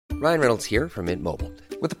Ryan Reynolds here from Mint Mobile.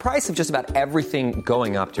 With the price of just about everything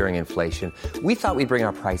going up during inflation, we thought we'd bring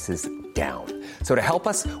our prices down. So to help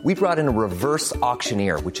us, we brought in a reverse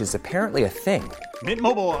auctioneer, which is apparently a thing. Mint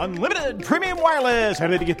Mobile Unlimited Premium Wireless. How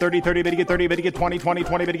to get 30, 30, bit to get 30, bit to get 20, 20,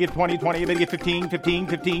 20, bit to get 20, 20, bit to get 15, 15,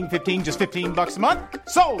 15, 15, just $15 a month?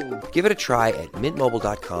 Sold! Give it a try at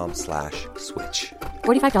mintmobile.com/switch.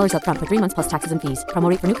 $45 up front for 3 months plus taxes and fees. Promo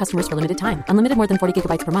rate for new customers for limited time. Unlimited more than 40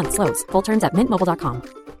 gigabytes per month. Slows full terms at mintmobile.com.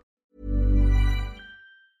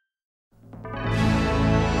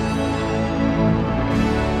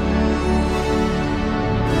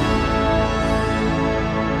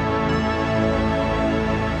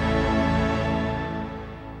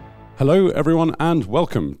 Hello everyone and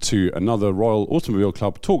welcome to another Royal Automobile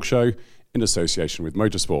Club talk show in association with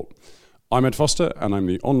Motorsport. I'm Ed Foster and I'm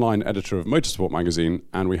the online editor of Motorsport magazine,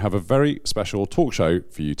 and we have a very special talk show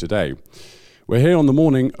for you today. We're here on the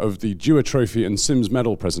morning of the Dewar Trophy and Sims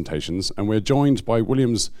Medal presentations, and we're joined by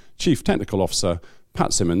Williams Chief Technical Officer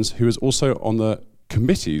Pat Symonds, who is also on the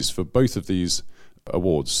committees for both of these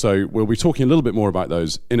awards. So we'll be talking a little bit more about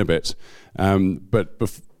those in a bit, but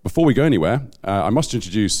before we go anywhere, I must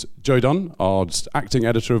introduce Joe Dunn, our acting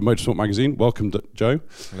editor of Motorsport magazine. Welcome, Joe.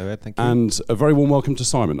 Hello, Ed. Thank you. And a very warm welcome to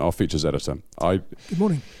Simon, our features editor. Good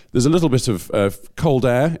morning. There's a little bit of cold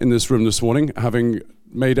air in this room this morning, having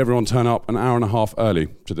made everyone turn up an hour and a half early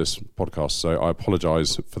to this podcast, so I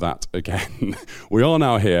apologise for that again. We are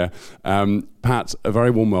now here. Pat, a very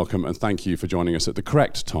warm welcome, and thank you for joining us at the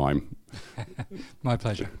correct time. My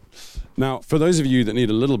pleasure. Now, for those of you that need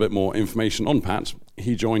a little bit more information on Pat,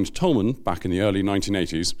 he joined Toleman back in the early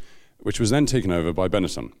 1980s, which was then taken over by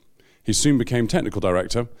Benetton. He soon became technical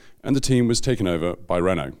director, and the team was taken over by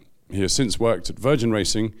Renault. He has since worked at Virgin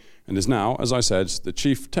Racing and is now, as I said, the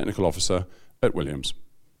chief technical officer at Williams.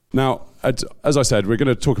 Now, as I said, we're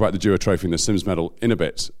going to talk about the Dewar Trophy and the Sims Medal in a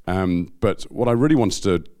bit, but what I really wanted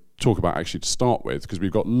to talk about actually to start with, because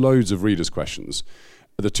we've got loads of readers' questions,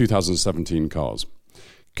 are the 2017 cars.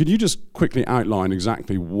 Could you just quickly outline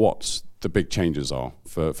exactly what the big changes are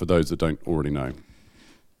for those that don't already know?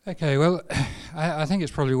 Okay, well, I think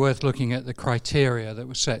it's probably worth looking at the criteria that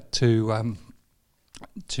was set to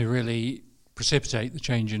really precipitate the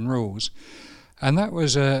change in rules. And that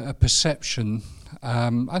was a perception,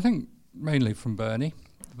 I think mainly from Bernie,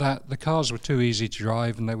 that the cars were too easy to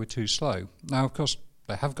drive and they were too slow. Now, of course,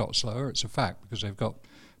 they have got slower, it's a fact, because they've got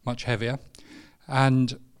much heavier.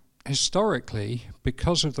 And historically,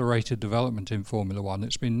 because of the rate of development in Formula One,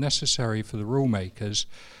 it's been necessary for the rule makers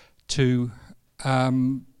to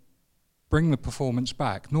bring the performance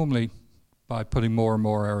back, normally by putting more and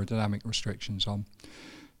more aerodynamic restrictions on.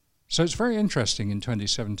 So it's very interesting in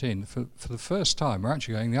 2017. For the first time, we're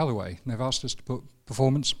actually going the other way. They've asked us to put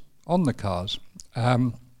performance on the cars.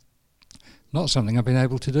 Not something I've been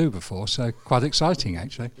able to do before, so quite exciting,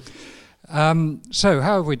 actually. So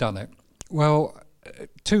how have we done it? Well,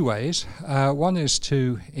 two ways. One is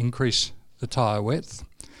to increase the tyre width,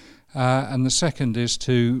 and the second is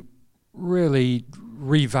to really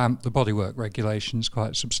revamp the bodywork regulations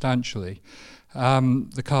quite substantially.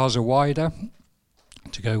 The cars are wider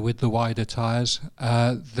to go with the wider tyres.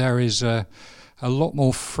 There is a lot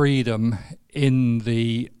more freedom in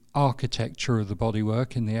the architecture of the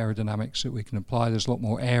bodywork, in the aerodynamics that we can apply. There's a lot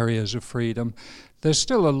more areas of freedom. There's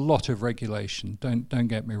still a lot of regulation, don't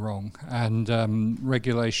get me wrong, and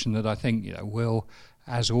regulation that I think will,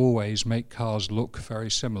 as always, make cars look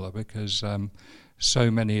very similar, because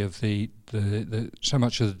so much of the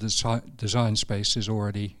design space is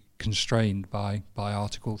already constrained by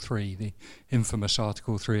Article 3, the infamous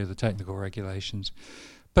Article 3 of the technical regulations.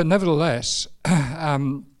 But nevertheless,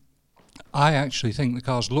 I actually think the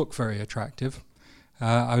cars look very attractive.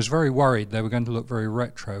 I was very worried they were going to look very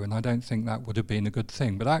retro, and I don't think that would have been a good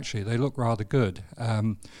thing, but actually they look rather good.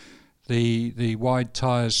 The wide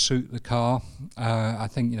tyres suit the car. I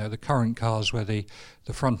think the current cars where the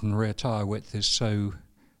front and rear tyre width is so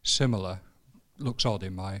similar looks odd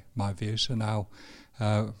in my view. So now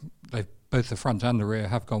both the front and the rear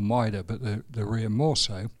have gone wider, but the rear more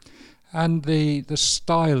so. And the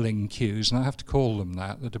styling cues, and I have to call them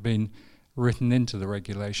that have been written into the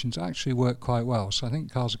regulations, actually work quite well. So I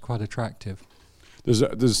think cars are quite attractive. There's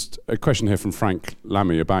a question here from Frank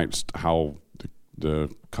Lammy about how the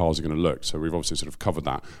cars are going to look. So we've obviously sort of covered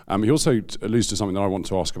that. He also alludes to something that I want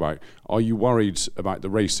to ask about. Are you worried about the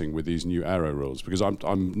racing with these new aero rules? Because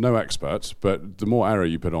I'm no expert, but the more aero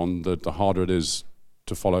you put on, the harder it is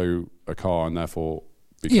to follow a car and therefore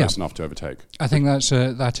be close enough to overtake. I think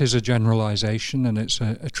that is a generalisation, and it's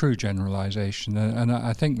a true generalisation. And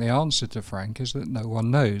I think the answer to Frank is that no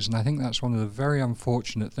one knows. And I think that's one of the very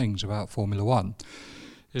unfortunate things about Formula One,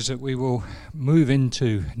 is that we will move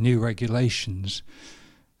into new regulations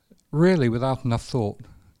really without enough thought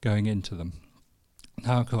going into them.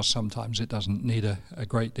 Now, of course, sometimes it doesn't need a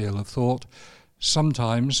great deal of thought.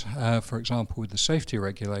 Sometimes, for example, with the safety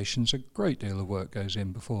regulations, a great deal of work goes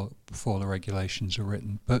in before the regulations are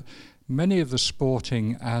written. But many of the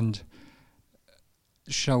sporting and,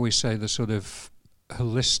 shall we say, the sort of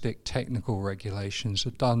holistic technical regulations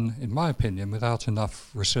are done, in my opinion, without enough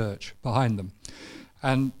research behind them.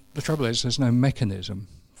 And the trouble is there's no mechanism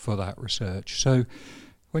for that research. So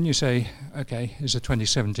when you say, okay, is a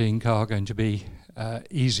 2017 car going to be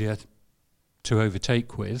easier to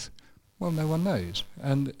overtake with? Well, no one knows.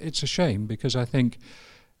 And it's a shame, because I think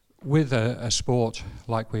with a sport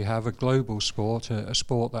like we have, a global sport, a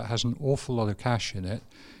sport that has an awful lot of cash in it,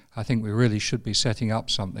 I think we really should be setting up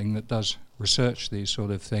something that does research these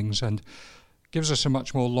sort of things and gives us a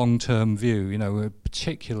much more long-term view. You know,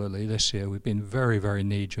 particularly this year, we've been very, very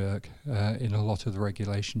knee-jerk in a lot of the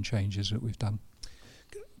regulation changes that we've done.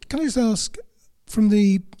 Can I just ask, from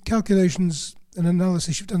the calculations and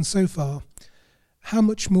analysis you've done so far, how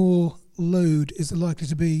much more load is there likely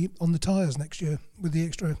to be on the tyres next year with the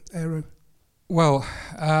extra aero? Well,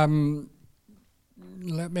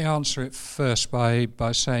 let me answer it first by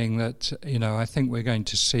saying that, you know, I think we're going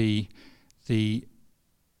to see the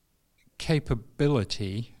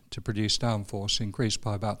capability to produce downforce increase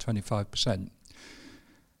by about 25%.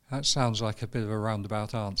 That sounds like a bit of a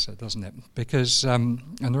roundabout answer, doesn't it? Because,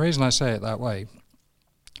 and the reason I say it that way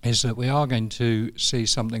is that we are going to see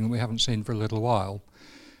something that we haven't seen for a little while.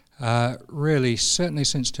 Really, certainly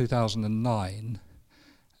since 2009,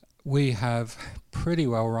 we have pretty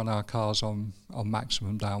well run our cars on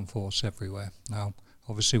maximum downforce everywhere. Now,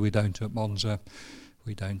 obviously we don't at Monza,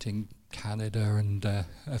 we don't in Canada and a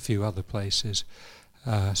few other places,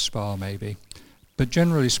 Spa maybe. But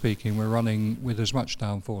generally speaking, we're running with as much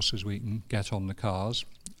downforce as we can get on the cars.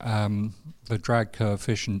 The drag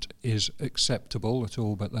coefficient is acceptable at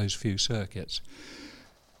all but those few circuits.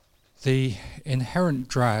 The inherent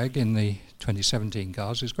drag in the 2017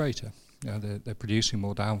 cars is greater. You know, they're producing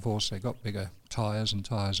more downforce, they've got bigger tyres, and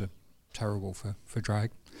tyres are terrible for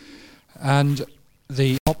drag. And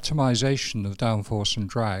the optimization of downforce and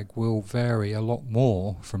drag will vary a lot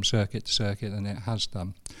more from circuit to circuit than it has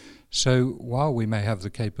done. So while we may have the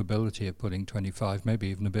capability of putting 25, maybe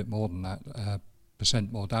even a bit more than that,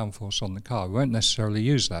 percent more downforce on the car, we won't necessarily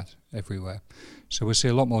use that everywhere. So we'll see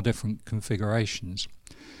a lot more different configurations.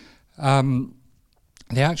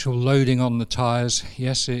 The actual loading on the tyres,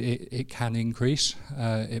 yes, it can increase.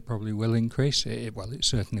 It probably will increase. It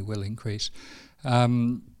certainly will increase.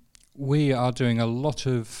 We are doing a lot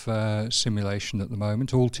of simulation at the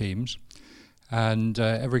moment, all teams. And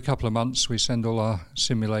every couple of months we send all our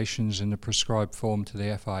simulations in a prescribed form to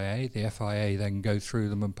the FIA. The FIA then go through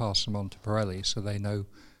them and pass them on to Pirelli so they know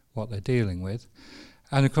what they're dealing with.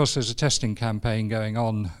 And of course there's a testing campaign going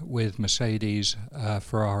on with Mercedes,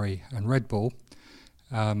 Ferrari and Red Bull,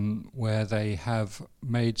 where they have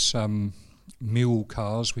made some mule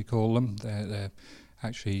cars, we call them. They're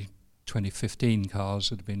actually 2015 cars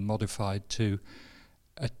that have been modified to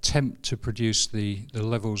attempt to produce the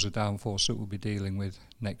levels of downforce that we'll be dealing with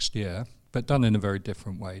next year, but done in a very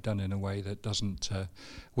different way, done in a way that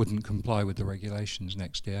wouldn't comply with the regulations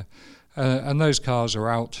next year. And those cars are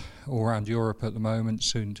out all around Europe at the moment,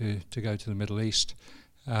 soon to go to the Middle East,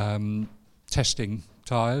 testing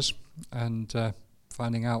tyres and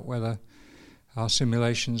finding out whether our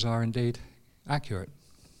simulations are indeed accurate.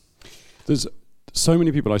 There's so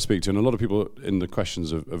many people I speak to, and a lot of people in the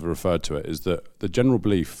questions have referred to it, is that the general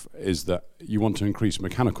belief is that you want to increase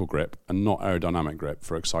mechanical grip and not aerodynamic grip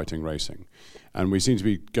for exciting racing. And we seem to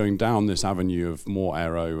be going down this avenue of more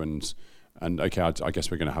aero and okay, I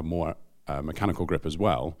guess we're going to have more mechanical grip as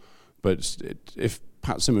well. But if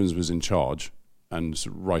Pat Symonds was in charge and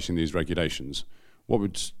writing these regulations,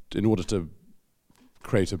 in order to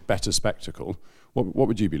create a better spectacle, what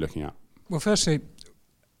would you be looking at? Well, firstly,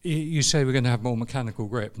 you say we're going to have more mechanical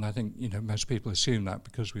grip, and I think most people assume that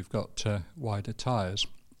because we've got wider tyres.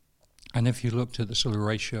 And if you looked at the sort of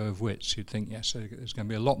ratio of widths, you'd think, yes, there's going to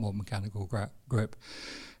be a lot more mechanical grip.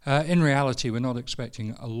 In reality, we're not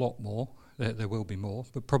expecting a lot more. There will be more,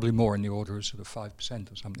 but probably more in the order of sort of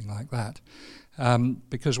 5% or something like that.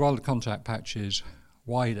 Because while the contact patch is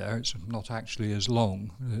wider, it's not actually as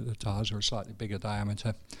long. The tyres are a slightly bigger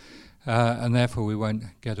diameter. And therefore we won't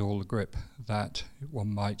get all the grip that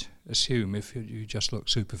one might assume if you just look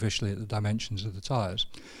superficially at the dimensions of the tyres.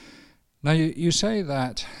 Now you say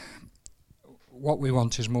that what we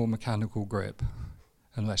want is more mechanical grip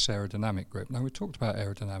and less aerodynamic grip. Now we talked about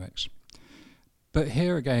aerodynamics. But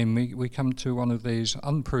here again, we come to one of these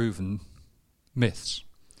unproven myths.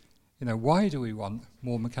 You know, why do we want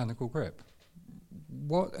more mechanical grip?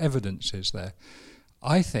 What evidence is there?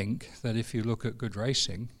 I think that if you look at good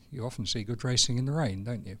racing, you often see good racing in the rain,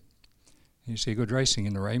 don't you? You see good racing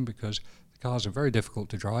in the rain because the cars are very difficult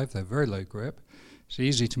to drive, they're very low grip, it's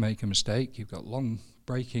easy to make a mistake, you've got long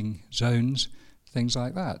braking zones, things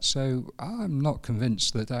like that. So I'm not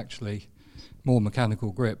convinced that actually more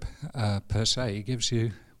mechanical grip per se gives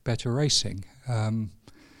you better racing.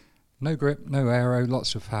 No grip, no aero,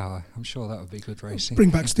 lots of power. I'm sure that would be good racing. Bring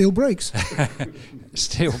back steel brakes.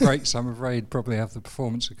 Steel brakes, I'm afraid, probably have the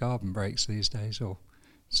performance of carbon brakes these days, or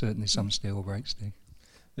certainly some steel brakes do.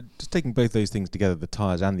 Just taking both those things together, the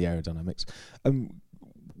tyres and the aerodynamics,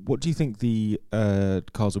 what do you think the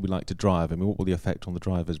cars will be like to drive? I mean, what will the effect on the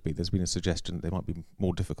drivers be? There's been a suggestion that they might be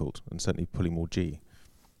more difficult and certainly pulling more G.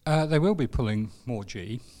 They will be pulling more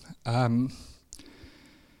G.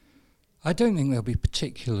 I don't think they'll be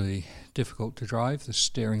particularly difficult to drive. The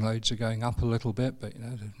steering loads are going up a little bit, but you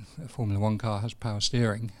know, the Formula One car has power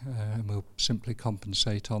steering, and we'll simply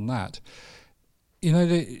compensate on that. You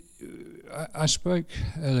know, I spoke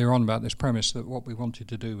earlier on about this premise that what we wanted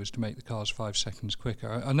to do was to make the cars 5 seconds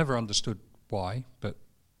quicker. I never understood why, but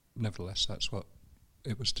nevertheless, that's what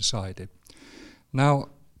it was decided. Now,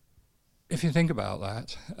 if you think about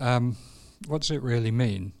that, what does it really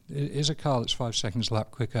mean? Is a car that's 5 seconds a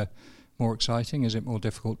lap quicker more exciting? Is it more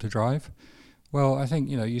difficult to drive? Well, I think,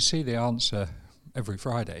 you know, you see the answer every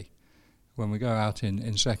Friday. When we go out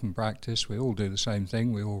in second practice, we all do the same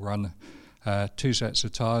thing. We all run 2 sets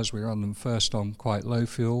of tyres. We run them first on quite low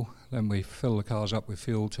fuel, then we fill the cars up with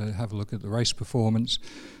fuel to have a look at the race performance.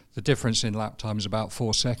 The difference in lap time is about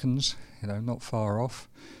 4 seconds, you know, not far off.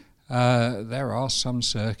 There are some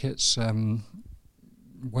circuits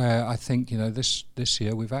where I think, you know, this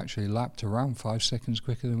year we've actually lapped around 5 seconds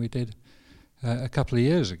quicker than we did a couple of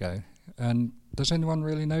years ago. And does anyone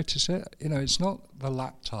really notice it? You know, it's not the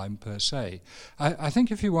lap time per se. I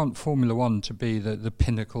think if you want Formula One to be the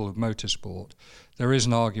pinnacle of motorsport, there is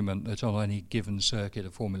an argument that on any given circuit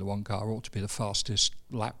a Formula One car ought to be the fastest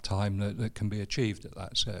lap time that can be achieved at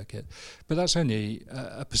that circuit. But that's only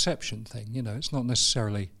a perception thing, you know, it's not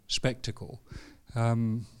necessarily spectacle.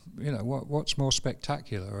 You know, what's more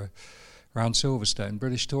spectacular around Silverstone,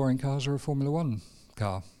 British touring cars or a Formula One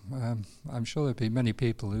car? I'm sure there'd be many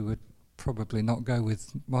people who would probably not go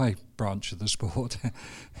with my branch of the sport.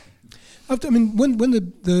 I mean, when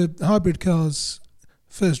the hybrid cars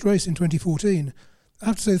first raced in 2014, I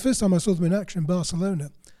have to say the first time I saw them in action in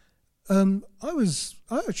Barcelona, I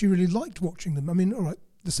actually really liked watching them. I mean, all right,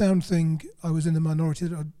 the sound thing, I was in the minority.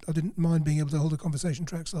 I didn't mind being able to hold a conversation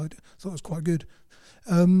trackside. I thought it was quite good.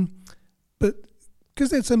 But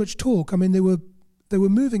because they had so much torque, I mean, they were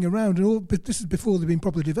moving around and all. But this is before they'd been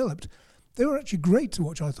properly developed. They were actually great to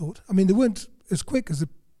watch, I thought. I mean, they weren't as quick as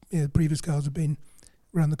the previous cars had been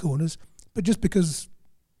around the corners, but just because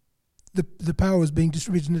the power was being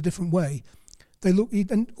distributed in a different way, they looked,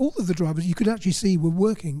 and all of the drivers you could actually see were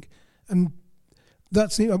working, and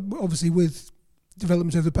that's obviously with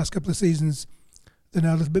development over the past couple of seasons, they're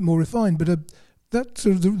now a little bit more refined, but that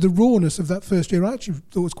sort of the rawness of that first year I actually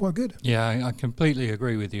thought was quite good. Yeah, I completely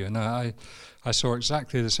agree with you, and I saw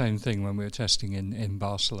exactly the same thing when we were testing in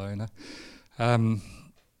Barcelona.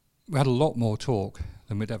 We had a lot more torque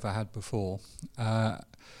than we'd ever had before.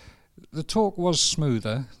 The torque was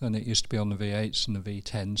smoother than it used to be on the V8s and the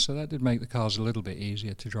V10s, so that did make the cars a little bit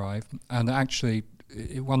easier to drive. And actually,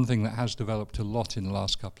 one thing that has developed a lot in the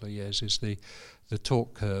last couple of years is the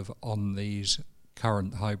torque curve on these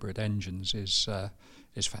current hybrid engines is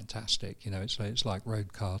fantastic. You know, it's like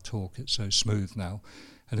road car torque. It's so smooth now,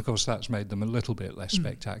 and of course that's made them a little bit less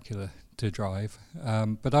spectacular to drive.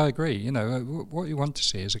 But I agree. You know, what you want to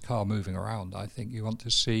see is a car moving around. I think you want to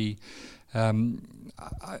see.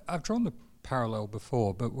 I've drawn the parallel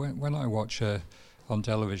before, but when I watch on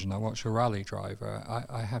television, I watch a rally driver.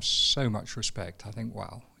 I have so much respect. I think,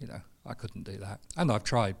 wow, you know, I couldn't do that, and I've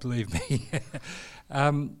tried. Believe me.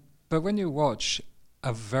 But when you watch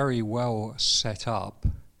a very well set up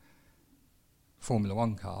Formula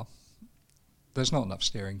One car, there's not enough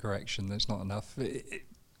steering correction, there's not enough.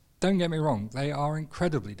 Don't get me wrong, they are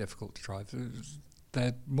incredibly difficult to drive.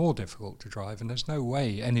 They're more difficult to drive, and there's no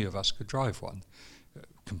way any of us could drive one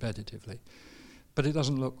competitively. But it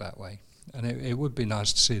doesn't look that way. And it would be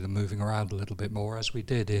nice to see them moving around a little bit more, as we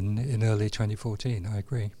did in early 2014, I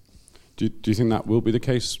agree. Do you think that will be the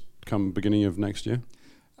case come beginning of next year?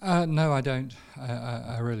 No, I don't.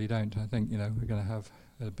 I really don't. I think, you know, we're going to have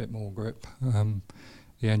a bit more grip.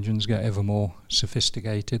 The engines get ever more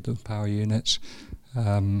sophisticated, the power units.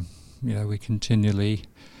 we continually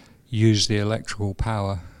use the electrical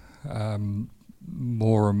power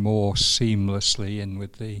more and more seamlessly in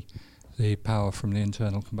with the power from the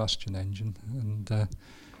internal combustion engine. And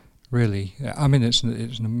really, I mean, it's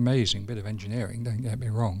an amazing bit of engineering, don't get me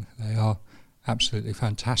wrong. They are absolutely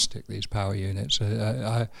fantastic, these power units.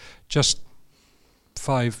 Just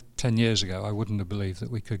 5-10 years ago, I wouldn't have believed that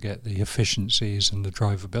we could get the efficiencies and the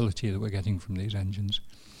drivability that we're getting from these engines.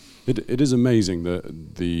 It is amazing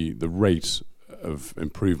the rate of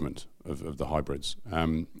improvement of the hybrids.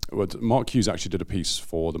 Mark Hughes actually did a piece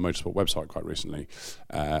for the Motorsport website quite recently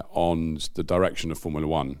on the direction of Formula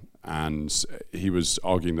One, and he was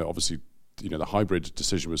arguing that obviously the hybrid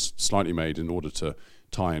decision was slightly made in order to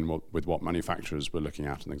tie in with what manufacturers were looking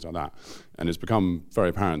at and things like that. And it's become very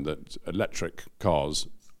apparent that electric cars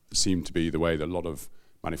seem to be the way that a lot of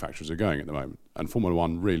manufacturers are going at the moment. And Formula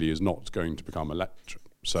One really is not going to become electric.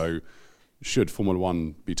 So should Formula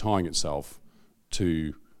One be tying itself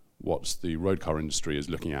to what the road car industry is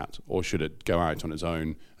looking at, or should it go out on its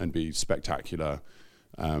own and be spectacular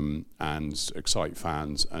and excite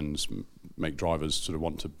fans and make drivers sort of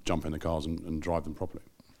want to jump in the cars and drive them properly?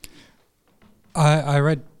 I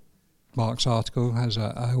read Mark's article, as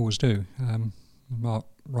I always do. Mark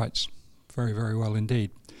writes very, very well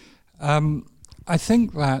indeed. I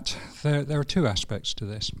think that there are two aspects to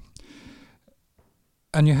this.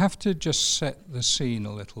 And you have to just set the scene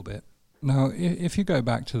a little bit. Now, if you go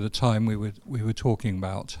back to the time we were talking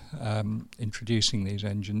about introducing these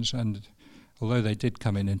engines, and although they did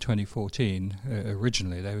come in 2014,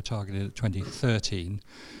 originally they were targeted at 2013,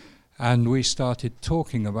 and we started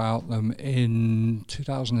talking about them in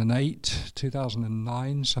 2008,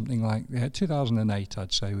 2009, something like 2008,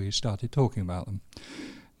 I'd say we started talking about them.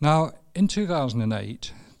 Now, in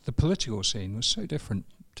 2008, the political scene was so different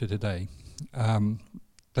to today.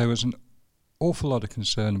 There was an awful lot of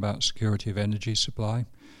concern about security of energy supply,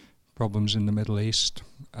 problems in the Middle East,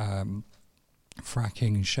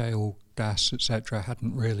 fracking, shale gas, etc.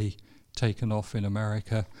 hadn't really taken off in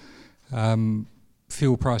America.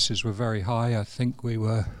 Fuel prices were very high. I think we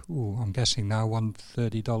were, I'm guessing now,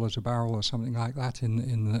 $130 a barrel or something like that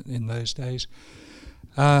in those days.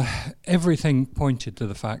 Everything pointed to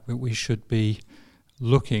the fact that we should be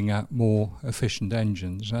looking at more efficient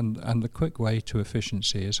engines, and the quick way to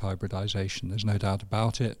efficiency is hybridization. There's no doubt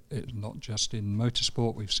about it. It's not just in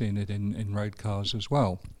motorsport, we've seen it in road cars as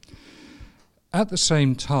well. At the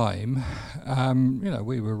same time,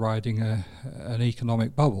 we were riding an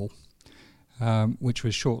economic bubble, which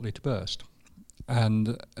was shortly to burst.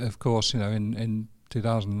 And of course, in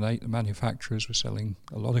 2008, the manufacturers were selling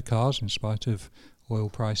a lot of cars in spite of oil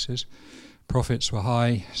prices. Profits were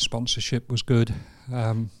high, sponsorship was good,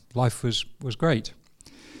 life was great.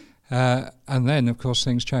 And then, of course,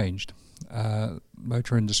 things changed.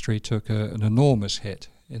 Motor industry took an enormous hit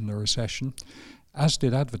in the recession, as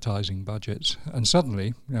did advertising budgets. And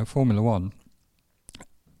suddenly, Formula One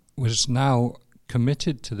was now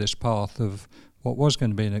committed to this path of what was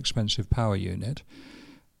going to be an expensive power unit.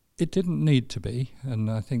 It didn't need to be,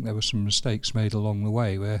 and I think there were some mistakes made along the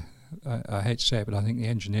way where, I hate to say it, but I think the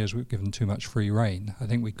engineers were given too much free rein. I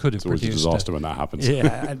think we could have produced... It's always a disaster when that happens.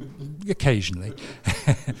 Yeah, occasionally.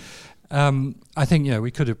 I think,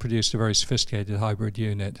 we could have produced a very sophisticated hybrid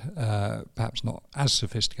unit, perhaps not as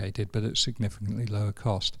sophisticated, but at significantly lower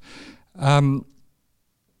cost.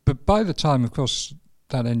 But by the time, of course,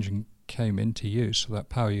 that engine came into use, or that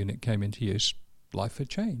power unit came into use, life had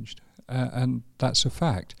changed. And that's a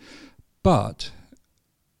fact. But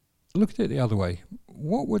look at it the other way.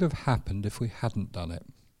 What would have happened if we hadn't done it?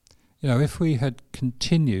 If we had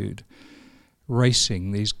continued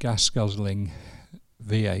racing these gas-guzzling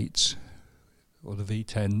V8s or the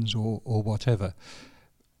V10s or whatever,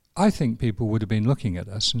 I think people would have been looking at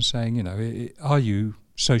us and saying, are you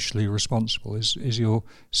socially responsible? Is your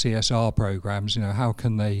CSR programs, how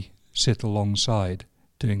can they sit alongside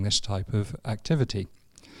doing this type of activity?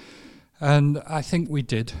 And I think we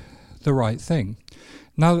did the right thing.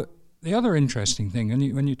 Now, the other interesting thing,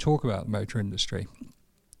 when you talk about the motor industry,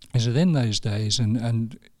 is that in those days,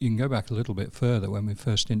 and you can go back a little bit further when we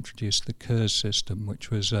first introduced the KERS system, which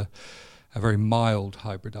was a very mild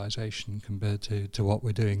hybridization compared to what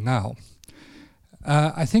we're doing now.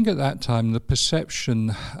 I think at that time the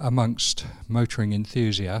perception amongst motoring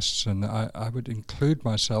enthusiasts, and I would include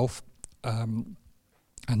myself, in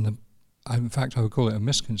fact I would call it a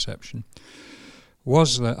misconception,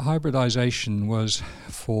 was that hybridization was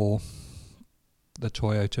for the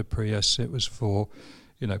Toyota Prius. It was for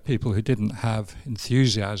people who didn't have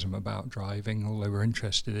enthusiasm about driving. All they were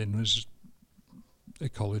interested in was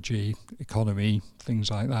ecology, economy,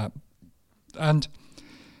 things like that. And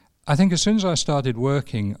I think as soon as I started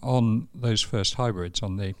working on those first hybrids,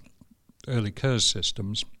 on the early KERS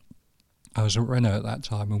systems, I was at Renault at that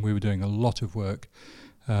time, and we were doing a lot of work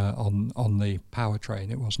on the powertrain.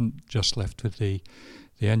 It wasn't just left with the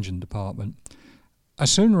engine department. I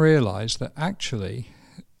soon realised that actually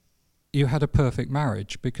you had a perfect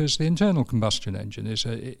marriage, because the internal combustion engine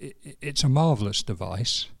it's a marvellous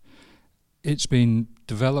device. It's been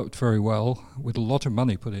developed very well, with a lot of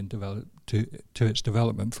money put into its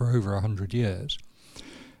development for over 100 years.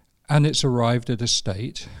 And it's arrived at a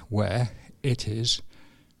state where it is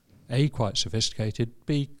A, quite sophisticated,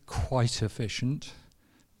 B, quite efficient,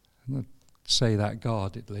 I'll say that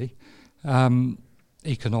guardedly,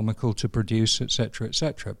 economical to produce, etc.,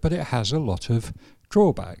 etc. But it has a lot of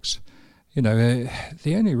drawbacks. You know,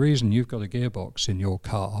 the only reason you've got a gearbox in your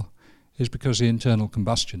car is because the internal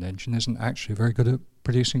combustion engine isn't actually very good at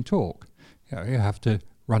producing torque. You know, you have to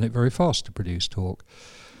run it very fast to produce torque.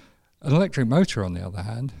 An electric motor, on the other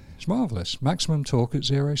hand, is marvellous. Maximum torque at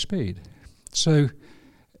 0 speed. So,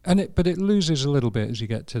 but it loses a little bit as you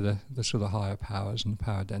get to the sort of higher powers and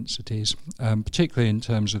power densities, particularly in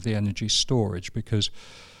terms of the energy storage, because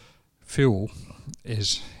fuel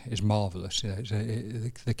is marvellous. You know,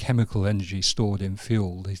 the chemical energy stored in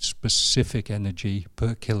fuel, the specific energy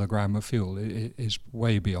per kilogram of fuel, is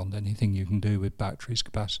way beyond anything you can do with batteries,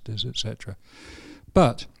 capacitors, etc.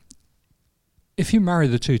 But if you marry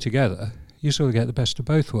the two together, you sort of get the best of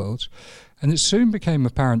both worlds. And it soon became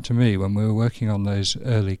apparent to me when we were working on those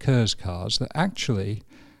early KERS cars that actually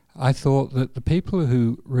I thought that the people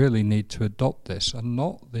who really need to adopt this are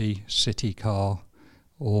not the city car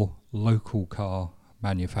or local car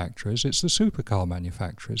manufacturers, it's the supercar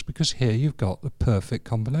manufacturers, because here you've got the perfect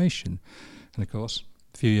combination. And of course,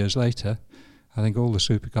 a few years later, I think all the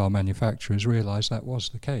supercar manufacturers realised that was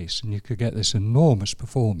the case, and you could get this enormous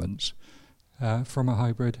performance from a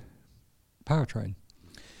hybrid powertrain.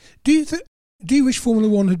 Do you wish Formula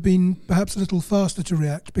One had been perhaps a little faster to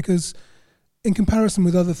react? Because in comparison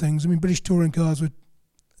with other things, I mean, British touring cars were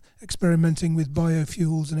experimenting with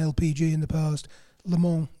biofuels and LPG in the past. Le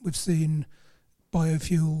Mans, we've seen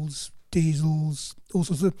biofuels, diesels, all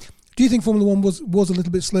sorts of. Do you think Formula One was a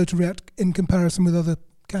little bit slow to react in comparison with other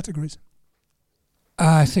categories?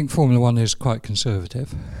 I think Formula One is quite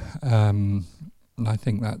conservative, and I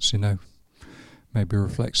think that's, maybe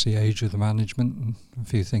reflects the age of the management and a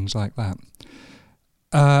few things like that.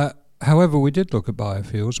 However, we did look at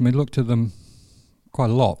biofuels, and we looked at them quite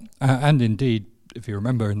a lot. And indeed, if you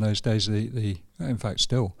remember, in those days, in fact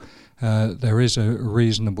still, there is a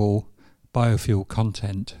reasonable biofuel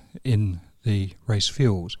content in the race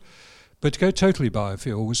fuels. But to go totally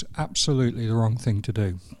biofuel was absolutely the wrong thing to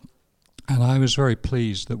do. And I was very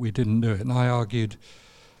pleased that we didn't do it. And I argued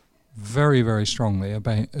very, very strongly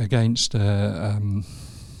against a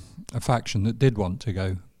faction that did want to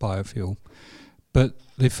go biofuel. But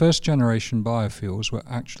the first generation biofuels were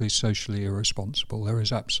actually socially irresponsible. There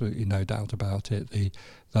is absolutely no doubt about it.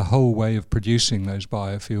 The whole way of producing those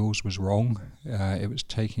biofuels was wrong. It was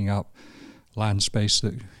taking up land space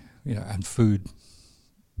that, and food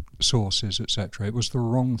sources, etc. It was the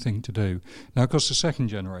wrong thing to do. Now, of course, the second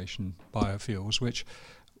generation biofuels, which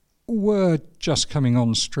were just coming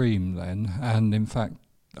on stream then, and in fact,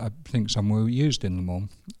 I think some were used in Le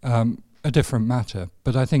Mans, a different matter.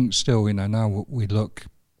 But I think still, now we look,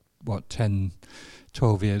 10,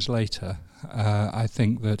 12 years later, I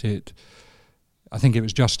think it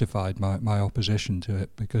was justified, my opposition to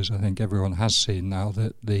it, because I think everyone has seen now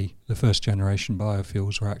that the first generation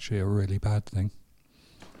biofuels were actually a really bad thing.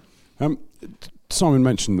 Simon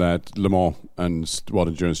mentioned that Le Mans and World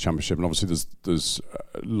Endurance Championship, and obviously there's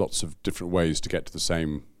lots of different ways to get to the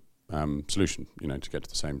same solution, to get to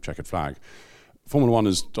the same checkered flag. Formula One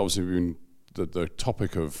has obviously been the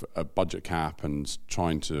topic of a budget cap and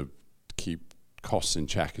trying to keep costs in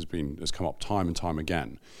check has come up time and time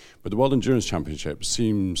again. But the World Endurance Championship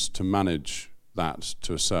seems to manage that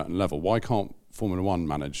to a certain level. Why can't Formula One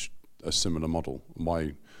manage a similar model?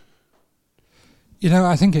 Why?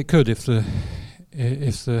 I think it could if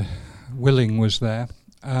the willing was there.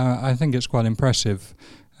 I think it's quite impressive.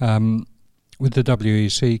 With the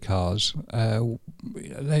WEC cars,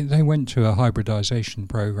 they went to a hybridization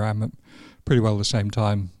program at pretty well the same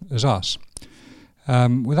time as us,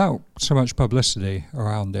 without so much publicity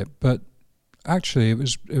around it. But actually, it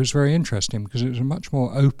was very interesting because it was a much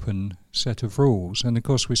more open set of rules, and of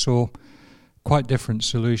course we saw quite different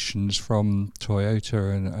solutions from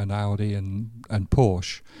Toyota and Audi and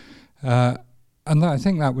Porsche, and I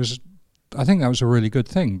think that was I think that was a really good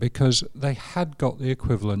thing because they had got the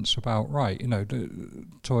equivalents about right. You know,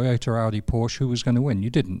 Toyota, Audi, Porsche, who was going to win? You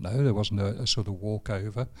didn't know. There wasn't a sort of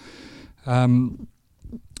walkover. And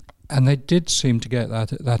they did seem to get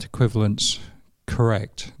that equivalence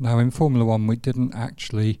correct. Now, in Formula One, we didn't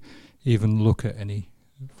actually even look at any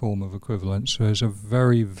form of equivalence. So there's a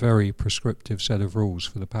very, very prescriptive set of rules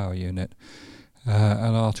for the power unit.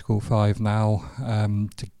 And Article 5 now,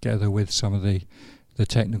 together with some of the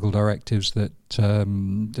technical directives that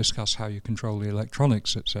discuss how you control the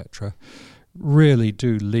electronics, etc., really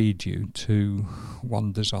do lead you to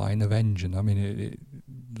one design of engine. I mean, it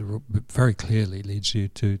very clearly leads you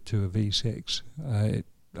to a V6. It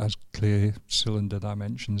has clear cylinder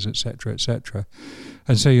dimensions, etc., etc.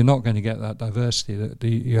 And so you're not going to get that diversity that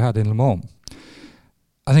you had in Le Mans.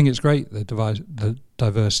 I think it's great, the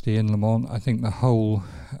diversity in Le Mans. I think the whole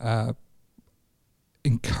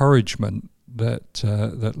encouragement that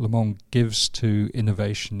Le Mans gives to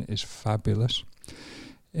innovation is fabulous.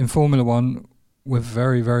 In Formula One, we're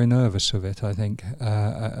very, very nervous of it, I think.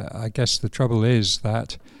 I guess the trouble is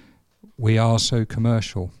that we are so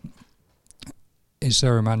commercial. Is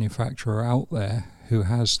there a manufacturer out there who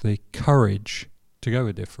has the courage to go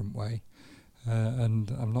a different way?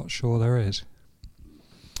 And I'm not sure there is.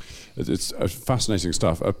 It's fascinating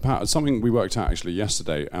stuff. Something we worked out actually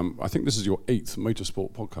yesterday. I think this is your 8th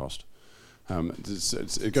motorsport podcast.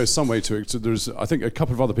 It goes some way to there's, I think, a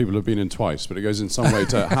couple of other people have been in twice, but it goes in some way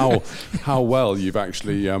to how well you've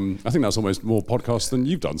actually. I think that's almost more podcasts than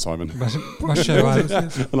you've done, Simon. Must show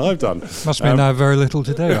and I've done. Must mean I have very little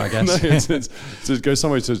to do, I guess. So it goes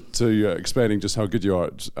some way to explaining just how good you are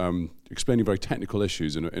at explaining very technical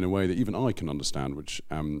issues in a way that even I can understand, which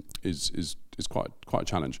is quite a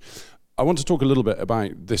challenge. I want to talk a little bit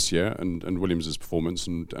about this year and Williams' performance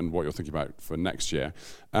and what you're thinking about for next year.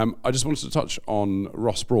 I just wanted to touch on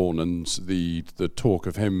Ross Brawn and the talk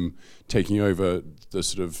of him taking over the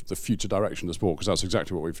sort of the future direction of the sport, because that's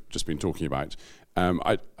exactly what we've just been talking about.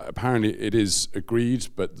 Apparently it is agreed,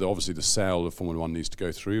 but obviously the sale of Formula One needs to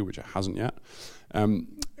go through, which it hasn't yet.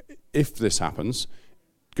 If this happens,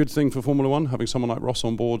 good thing for Formula One, having someone like Ross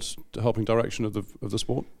on board helping direction of the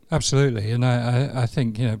sport? Absolutely, and I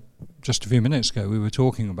think, just a few minutes ago we were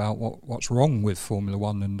talking about what's wrong with Formula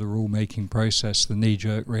One and the rule-making process, the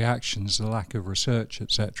knee-jerk reactions, the lack of research,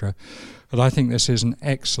 etc. But I think this is an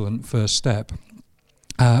excellent first step.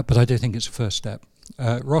 But I do think it's a first step.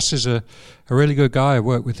 Ross is a really good guy. I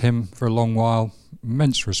worked with him for a long while.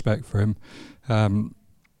 Immense respect for him.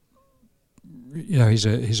 He's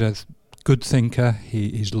a good thinker.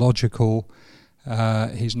 He's logical.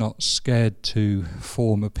 He's not scared to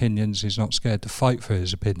form opinions. He's not scared to fight for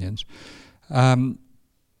his opinions.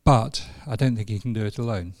 But I don't think he can do it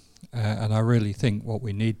alone. And I really think what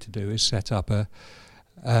we need to do is set up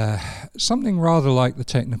something rather like the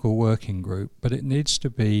technical working group, but it needs to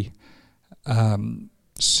be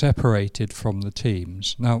separated from the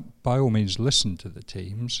teams. Now, by all means, listen to the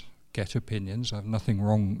teams, get opinions. There's nothing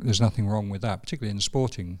wrong with that, particularly in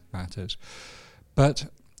sporting matters. But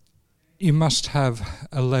you must have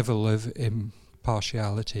a level of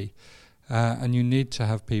impartiality, and you need to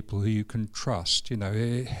have people who you can trust.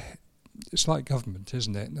 It's like government,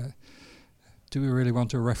 isn't it? Do we really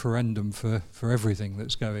want a referendum for everything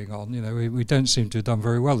that's going on? We don't seem to have done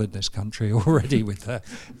very well in this country already with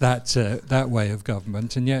that way of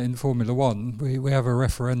government. And yet in Formula One, we have a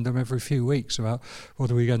referendum every few weeks about what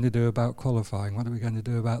are we going to do about qualifying? What are we going to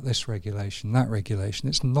do about this regulation, that regulation?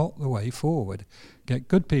 It's not the way forward. Get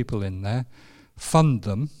good people in there, fund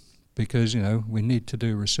them, because, we need to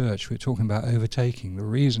do research. We're talking about overtaking. The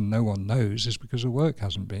reason no one knows is because the work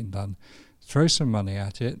hasn't been done. Throw some money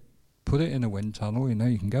at it. Put it in a wind tunnel.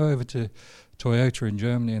 You can go over to Toyota in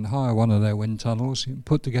Germany and hire one of their wind tunnels. You can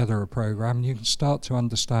put together a program, and you can start to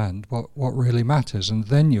understand what really matters, and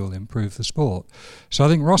then you'll improve the sport. So I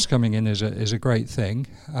think Ross coming in is a great thing,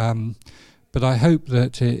 but I hope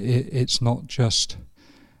that it's not just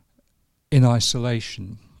in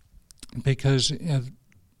isolation, because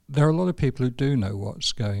there are a lot of people who do know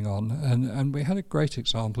what's going on, and we had a great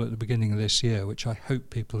example at the beginning of this year, which I hope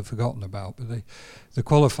people have forgotten about, but the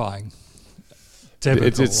qualifying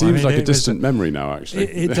debacle. It seems like a distant memory now, actually.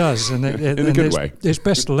 It does, and in a good way. It's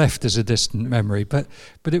best left as a distant memory, but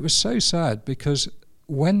it was so sad, because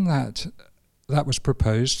when that was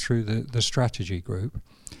proposed through the strategy group,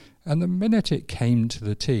 and the minute it came to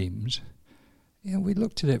the teams, we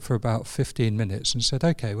looked at it for about 15 minutes and said,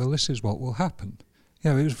 okay, well, this is what will happen.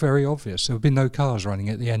 It was very obvious. There would be no cars running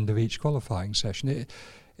at the end of each qualifying session.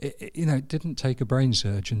 It didn't take a brain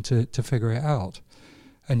surgeon to figure it out,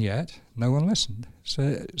 and yet no one listened.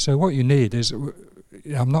 So what you need is,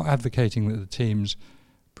 I'm not advocating that the teams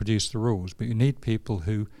produce the rules, but you need people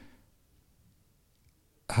who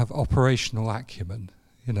have operational acumen,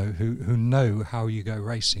 who know how you go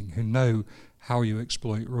racing, who know how you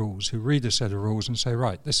exploit rules, who read a set of rules and say,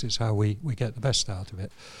 right, this is how we get the best out of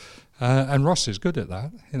it. And Ross is good at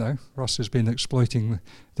that. Ross has been exploiting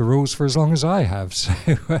the rules for as long as I have. So,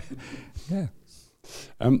 yeah.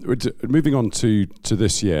 Moving on to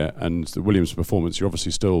this year and the Williams performance, you're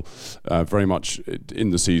obviously still very much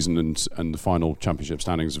in the season, and the final championship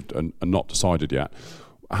standings are not decided yet.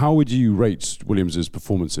 How would you rate Williams'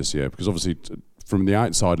 performance this year? Because obviously, from the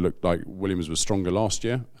outside, looked like Williams was stronger last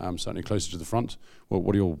year, certainly closer to the front.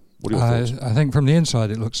 What are your thoughts? I think from the inside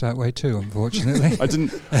it looks that way too, unfortunately. I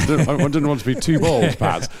didn't want to be too bold,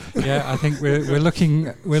 Pat. Yeah, I think we're looking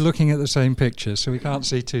at the same picture, so we can't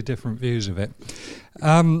see two different views of it.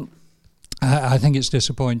 I think it's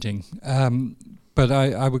disappointing, but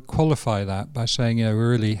I would qualify that by saying we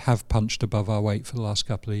really have punched above our weight for the last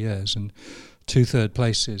couple of years, and 2 third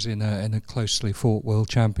places in a closely fought World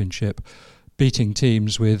Championship, beating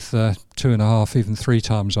teams with 2.5, even 3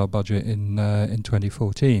 times our budget in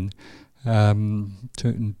 2014,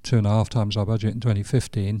 2.5 times our budget in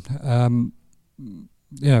 2015.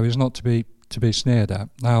 Is not to be sneered at.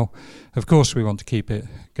 Now, of course, we want to keep it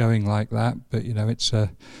going like that, but it's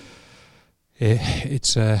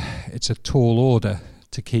a tall order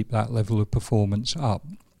to keep that level of performance up.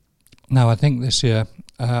 Now, I think this year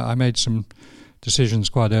I made some decisions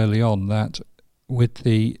quite early on that with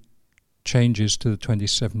the changes to the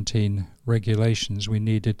 2017 regulations, we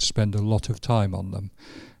needed to spend a lot of time on them.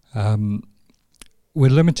 We're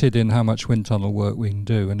limited in how much wind tunnel work we can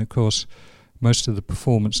do, and of course most of the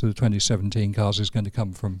performance of the 2017 cars is going to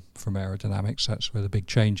come from aerodynamics. That's where the big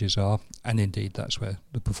changes are, and indeed that's where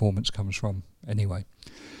the performance comes from anyway.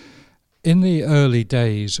 In the early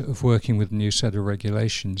days of working with a new set of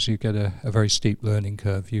regulations, you get a very steep learning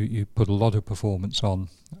curve. You put a lot of performance on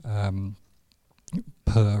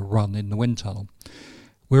per run in the wind tunnel.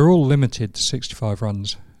 We're all limited to 65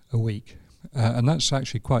 runs a week, and that's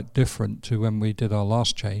actually quite different to when we did our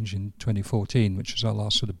last change in 2014, which was our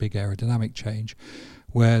last sort of big aerodynamic change,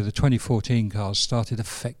 where the 2014 cars started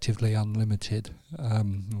effectively unlimited.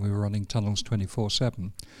 We were running tunnels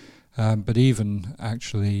 24/7. But even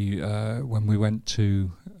actually when we went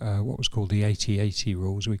to what was called the 80-80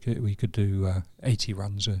 rules, we could do 80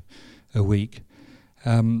 runs a week.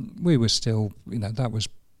 We were still, that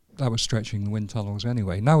was stretching the wind tunnels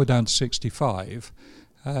anyway. Now we're down to 65.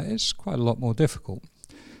 It's quite a lot more difficult.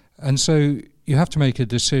 And so you have to make a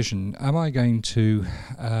decision. Am I going to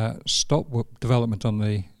stop development on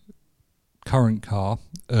the current car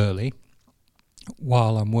early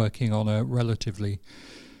while I'm working on a relatively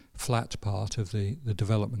flat part of the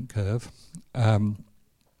development curve and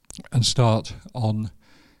start on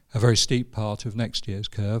a very steep part of next year's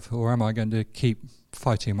curve, or am I going to keep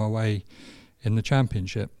fighting my way in the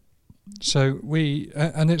championship? So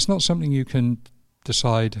and it's not something you can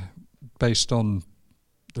decide based on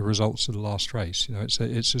the results of the last race.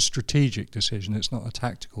 It's a strategic decision. It's not a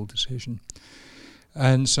tactical decision.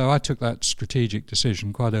 And so I took that strategic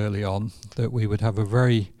decision quite early on that we would have a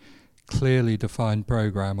very clearly defined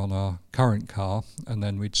program on our current car, and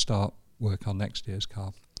then we'd start work on next year's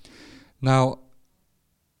car. Now,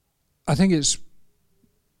 I think it's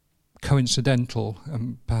coincidental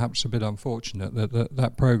and perhaps a bit unfortunate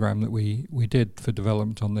that program that we did for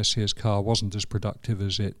development on this year's car wasn't as productive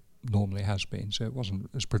as it normally has been. So it wasn't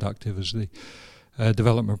as productive as the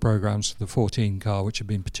development programs for the 14 car, which had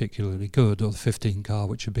been particularly good, or the 15 car,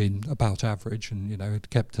 which had been about average, and it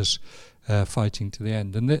kept us fighting to the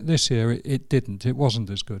end. And this year it didn't. It wasn't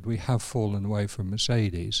as good. We have fallen away from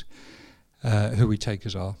Mercedes, who we take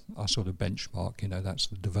as our sort of benchmark. That's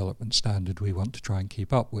the development standard we want to try and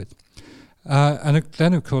keep up with. And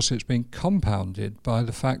then, of course, it's been compounded by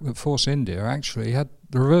the fact that Force India actually had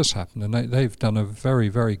the reverse happen, and they've done a very,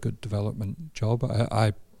 very good development job.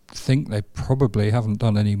 I think they probably haven't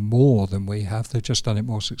done any more than we have. They've just done it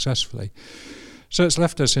more successfully. So it's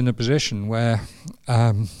left us in a position where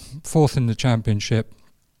fourth in the championship,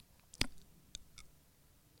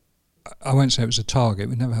 I won't say it was a target.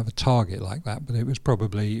 We never have a target like that, but it was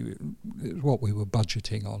probably what we were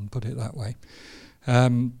budgeting on, put it that way.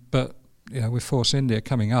 But with Force India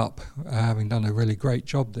coming up, having done a really great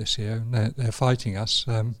job this year, and they're fighting us.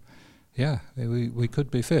 We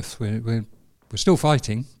could be fifth. We're still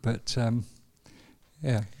fighting, but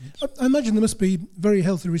yeah. I imagine there must be very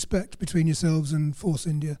healthy respect between yourselves and Force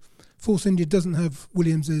India. Force India doesn't have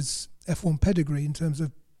Williams's F1 pedigree in terms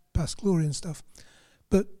of past glory and stuff,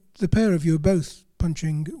 but the pair of you are both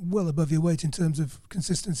punching well above your weight in terms of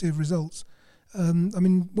consistency of results.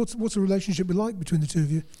 What's the relationship like between the two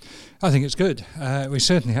of you? I think it's good. We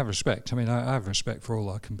certainly have respect. I have respect for all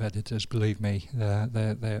our competitors. Believe me,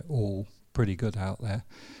 they're all pretty good out there.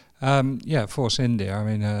 Force India.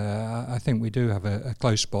 I think we do have a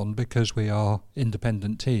close bond because we are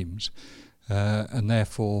independent teams, and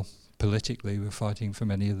therefore politically we're fighting for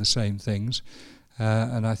many of the same things.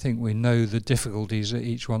 And I think we know the difficulties that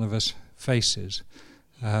each one of us faces.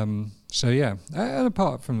 And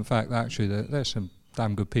apart from the fact that actually there's some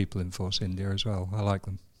damn good people in Force India as well. I like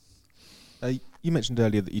them. You mentioned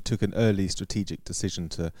earlier that you took an early strategic decision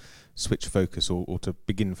to switch focus or to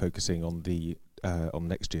begin focusing on the on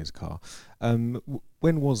next year's car.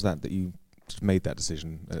 When was that you made that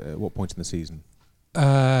decision? At what point in the season?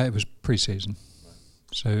 It was pre-season.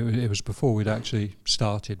 So it was before we'd actually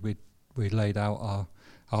started. We laid out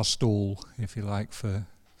our stall, if you like, for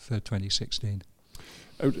 2016.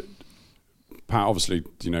 Pat, obviously,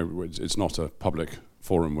 it's not a public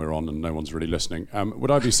forum we're on and no one's really listening.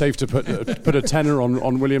 Would I be safe to put a tenner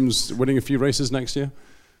on Williams winning a few races next year?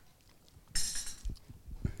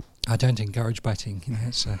 I don't encourage betting.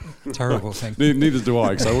 It's a terrible thing. Neither do I,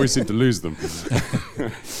 because I always seem to lose them.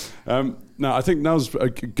 Now, I think now's a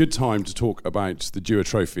good time to talk about the Dewar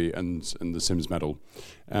Trophy and the Sims Medal.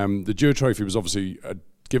 The Dewar Trophy was obviously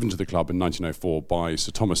given to the club in 1904 by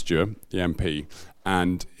Sir Thomas Dewar, the MP,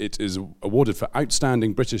 and it is awarded for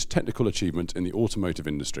outstanding British technical achievement in the automotive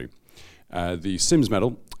industry. The Sims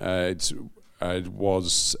Medal is a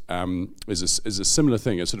similar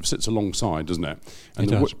thing. It sort of sits alongside, doesn't it? And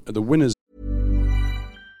the winners.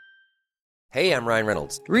 Hey, I'm Ryan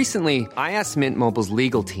Reynolds. Recently, I asked Mint Mobile's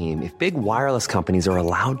legal team if big wireless companies are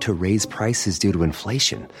allowed to raise prices due to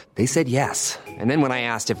inflation. They said yes. And then when I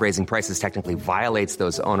asked if raising prices technically violates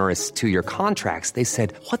those onerous 2-year contracts, they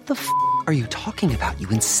said, "What the f*** are you talking about, you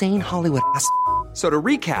insane Hollywood ass?" So to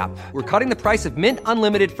recap, we're cutting the price of Mint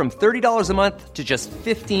Unlimited from $30 a month to just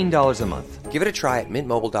 $15 a month. Give it a try at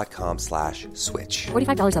mintmobile.com/switch.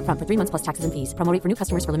 $45 up front for 3 months plus taxes and fees. Promo rate for new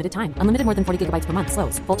customers for limited time. Unlimited more than 40 gigabytes per month.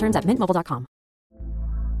 Slows full terms at mintmobile.com.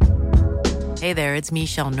 Hey there, it's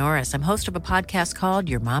Michelle Norris. I'm host of a podcast called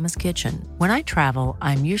Your Mama's Kitchen. When I travel,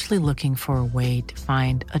 I'm usually looking for a way to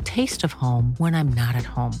find a taste of home when I'm not at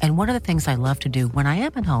home. And one of the things I love to do when I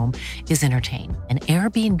am at home is entertain. And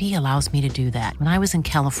Airbnb allows me to do that. When I was in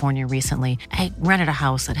California recently, I rented a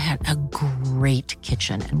house that had a great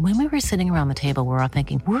kitchen. And when we were sitting around the table, we're all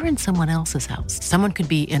thinking, we're in someone else's house. Someone could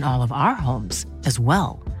be in all of our homes as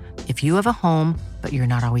well. If you have a home, but you're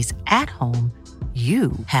not always at home,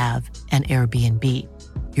 you have an Airbnb.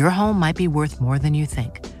 Your home might be worth more than you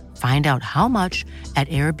think. Find out how much at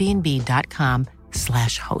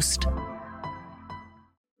airbnb.com/host.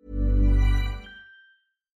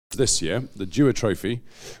 This year, the Dewar Trophy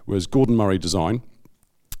was Gordon Murray design,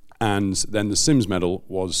 and then the Sims Medal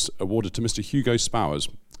was awarded to Mr. Hugo Spowers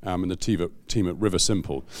and the team at River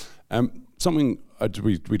Simple. Something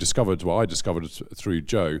we discovered, I discovered through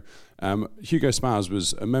Joe. Hugo Spowers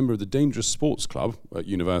was a member of the Dangerous Sports Club at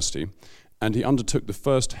university, and he undertook the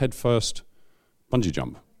first head-first bungee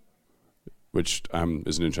jump, which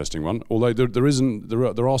is an interesting one. Although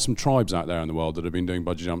there are some tribes out there in the world that have been doing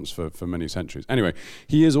bungee jumps for many centuries. Anyway,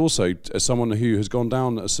 he is also someone who has gone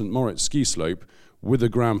down a St. Moritz ski slope with a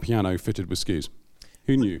grand piano fitted with skis.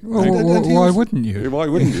 Who knew? Well, why wouldn't you? Why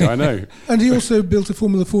wouldn't you? I know. And he also built a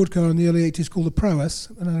Formula Ford car in the early 80s called the Prowess,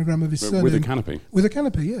 an anagram of his surname. With a canopy. With a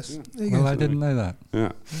canopy, yes. Yeah. Well, I didn't know that.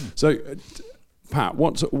 Yeah. So, Pat,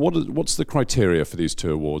 what's the criteria for these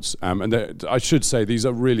two awards? And I should say these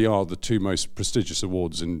really are the two most prestigious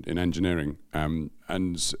awards in engineering. And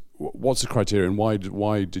what's the criteria, and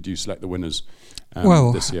why did you select the winners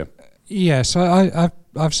this year? Yes,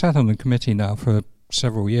 I've sat on the committee now for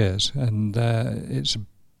several years, and it's a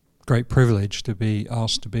great privilege to be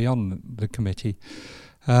asked to be on the committee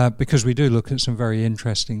because we do look at some very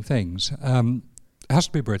interesting things. It has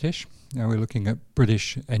to be British. We're looking at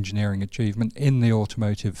British engineering achievement in the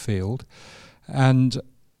automotive field, and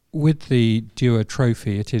with the Dewar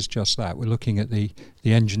Trophy, it is just that. We're looking at the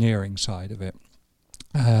engineering side of it.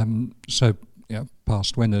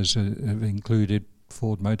 Past winners have included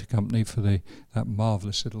Ford Motor Company for that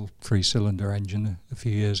marvellous little 3-cylinder engine a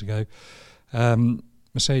few years ago.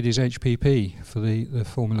 Mercedes HPP for the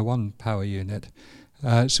Formula One power unit.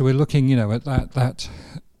 So we're looking, at that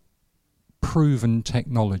proven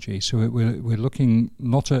technology. So we're looking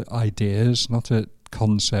not at ideas, not at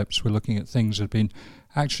concepts. We're looking at things that have been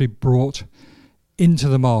actually brought into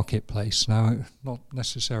the marketplace. Now, not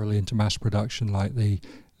necessarily into mass production like the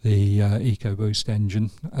EcoBoost engine,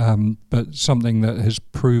 but something that has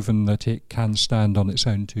proven that it can stand on its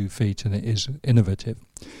own 2 feet and it is innovative.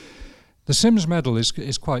 The Sims medal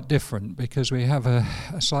is quite different because we have a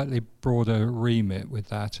slightly broader remit with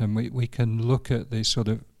that, and we can look at the sort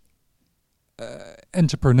of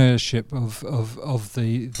entrepreneurship of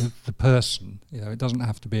the person. You know, it doesn't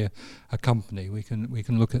have to be a company. We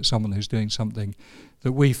can look at someone who's doing something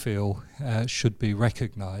that we feel should be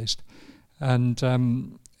recognised,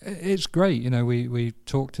 and it's great. You know, we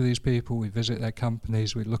talk to these people, we visit their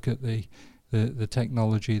companies, we look at the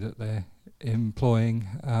technology that they're employing.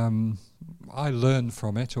 I learn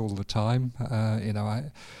from it all the time. You know,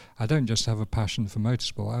 I don't just have a passion for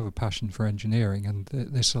motorsport, I have a passion for engineering, and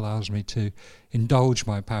this allows me to indulge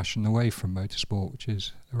my passion away from motorsport, which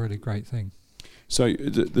is a really great thing. So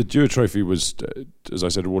the Dewar Trophy was, as I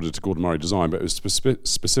said, awarded to Gordon Murray Design, but it was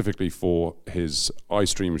specifically for his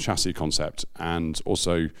iStream chassis concept and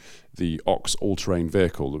also the Ox all-terrain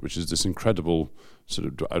vehicle, which is this incredible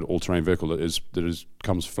sort of all-terrain vehicle that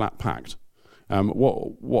comes flat packed.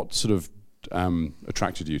 What sort of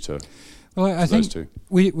attracted you to? Well, I think those two?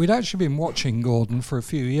 We'd actually been watching Gordon for a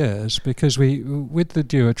few years because with the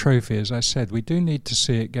Dewar Trophy, as I said, we do need to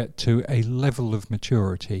see it get to a level of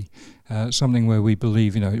maturity, something where we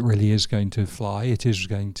believe, you know, it really is going to fly, it is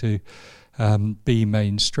going to be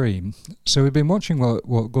mainstream. So we've been watching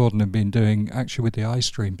what Gordon had been doing, actually with the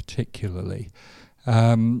iStream particularly.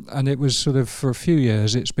 And it was sort of, for a few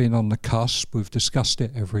years, it's been on the cusp. We've discussed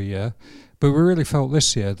it every year. But we really felt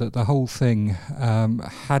this year that the whole thing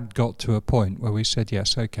had got to a point where we said,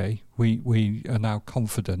 yes, okay, we are now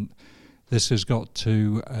confident this has got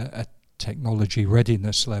to a technology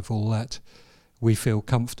readiness level that we feel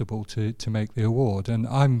comfortable to make the award. And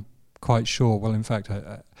I'm quite sure, well, in fact,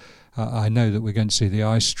 I know that we're going to see the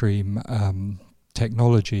iStream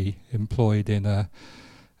technology employed in a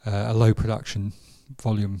low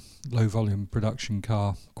volume production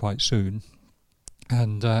car quite soon.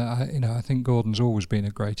 And I think Gordon's always been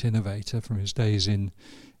a great innovator from his days in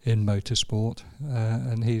motorsport,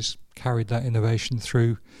 and he's carried that innovation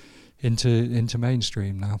through into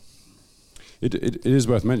mainstream now. It is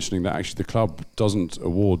worth mentioning that actually the club doesn't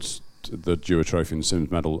award the Dewar Trophy and the Sims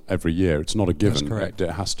Medal every year. It's not a given. That's correct.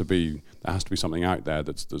 There has to be something out there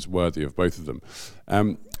that's worthy of both of them.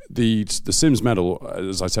 The Sims Medal,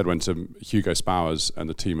 as I said, went to Hugo Spowers and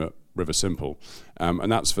the team at River Simple, and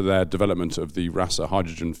that's for their development of the Rasa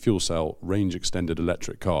hydrogen fuel cell range extended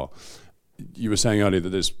electric car. You were saying earlier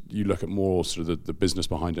that you look at more sort of the business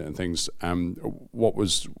behind it and things. What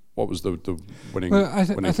was the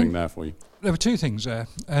winning thing there for you? There were two things there,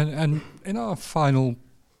 and in our final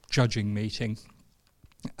judging meeting,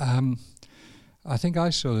 I think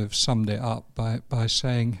I sort of summed it up by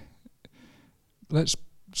saying, let's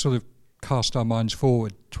sort of cast our minds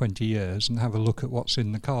forward 20 years and have a look at what's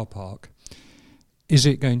in the car park. Is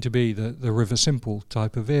it going to be the River Simple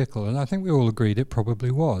type of vehicle? And I think we all agreed it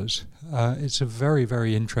probably was. It's a very,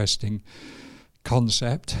 very interesting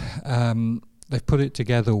concept. They've put it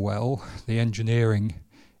together well. The engineering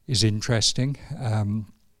is interesting.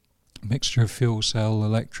 Mixture of fuel cell,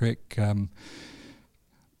 electric,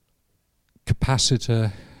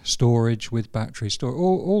 capacitor storage with battery storage,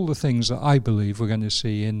 all the things that I believe we're going to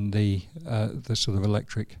see in the sort of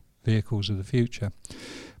electric vehicles of the future.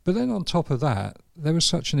 But then on top of that, there was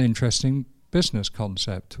such an interesting business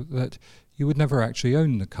concept that you would never actually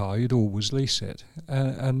own the car, you'd always lease it.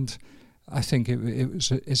 And I think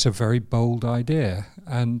it's a very bold idea.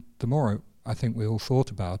 And the more I think we all thought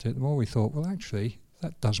about it, the more we thought, well, actually,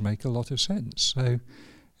 that does make a lot of sense. So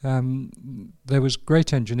there was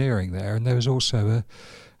great engineering there, and there was also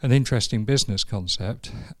an interesting business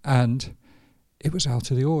concept, and it was out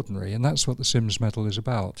of the ordinary, and that's what the Sims Medal is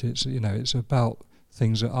about. It's about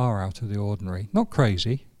things that are out of the ordinary, not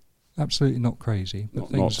crazy, absolutely not crazy, but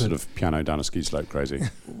not sort of piano down a ski slope crazy.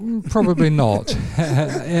 Probably not.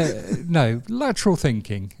 No, lateral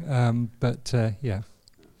thinking, but yeah.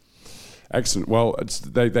 Excellent. Well,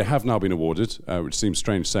 they have now been awarded, which seems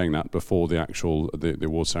strange saying that before the actual the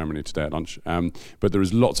award ceremony today at lunch. But there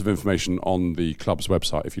is lots of information on the club's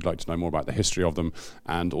website if you'd like to know more about the history of them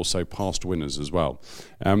and also past winners as well.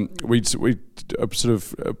 We are sort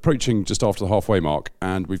of approaching just after the halfway mark,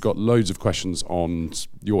 and we've got loads of questions on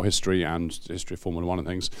your history and the history of Formula One and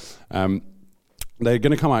things. They're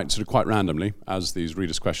going to come out sort of quite randomly, as these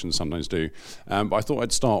readers' questions sometimes do. But I thought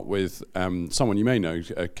I'd start with someone you may know,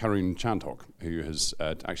 Karun Chandhok, who has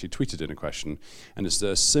actually tweeted in a question. And it's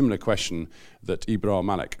a similar question that Ibrahim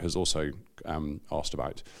Malik has also asked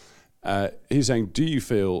about. He's saying, do you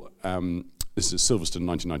feel, this is Silverstone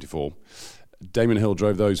 1994, Damon Hill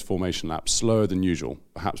drove those formation laps slower than usual,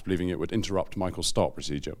 perhaps believing it would interrupt Michael's start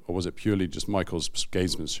procedure? Or was it purely just Michael's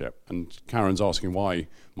gamesmanship? And Karen's asking why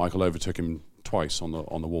Michael overtook him twice on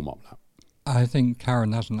the warm-up lap. I think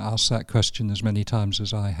Karen hasn't asked that question as many times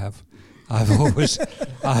as I have. I've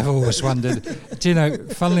always wondered. Do you know,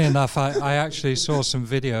 funnily enough, I actually saw some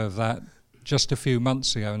video of that just a few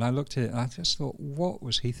months ago, and I looked at it and I just thought, what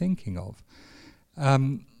was he thinking of?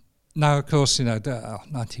 Now, of course,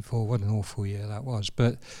 94, what an awful year that was.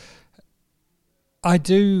 But I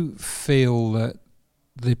do feel that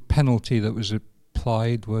the penalty that was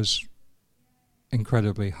applied was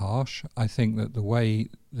incredibly harsh. I think that the way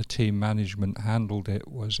the team management handled it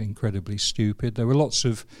was incredibly stupid. There were lots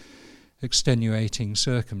of extenuating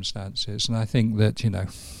circumstances, and I think that,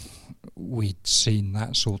 we'd seen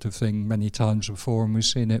that sort of thing many times before, and we've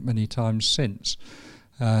seen it many times since.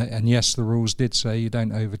 And yes, the rules did say you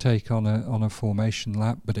don't overtake on a formation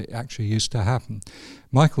lap, but it actually used to happen.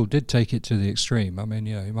 Michael did take it to the extreme. I mean,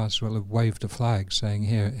 he might as well have waved a flag saying,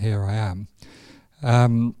 here I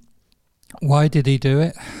am. Why did he do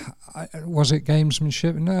it? Was it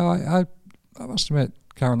gamesmanship? No, I must admit,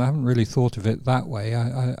 Karen, I haven't really thought of it that way.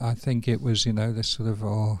 I think it was, this sort of,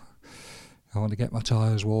 I want to get my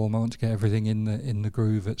tyres warm, I want to get everything in the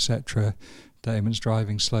groove, etc. Damon's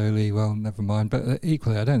driving slowly, well, never mind. But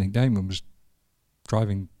equally, I don't think Damon was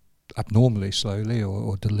driving abnormally slowly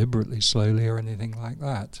or deliberately slowly or anything like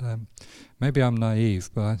that. Maybe I'm naive,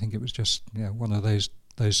 but I think it was just one of those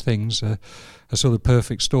things, a sort of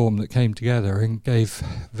perfect storm that came together and gave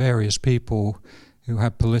various people who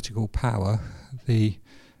had political power the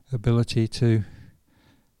ability to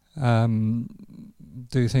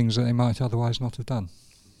do things that they might otherwise not have done.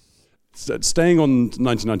 Staying on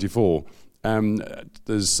 1994,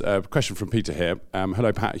 there's a question from Peter here.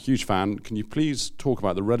 Hello, Pat, huge fan. Can you please talk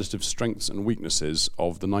about the relative strengths and weaknesses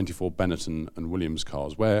of the 94 Benetton and Williams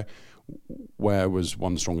cars? Where was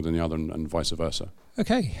one stronger than the other and vice versa?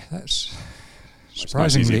 Okay, that's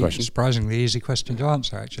surprisingly easy question to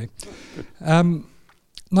answer, actually.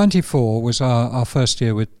 94 was our first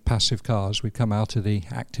year with passive cars. We'd come out of the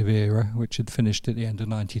active era, which had finished at the end of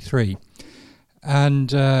 93.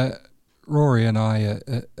 And Rory and I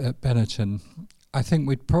at Benetton, I think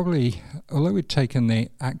we'd probably, although we'd taken the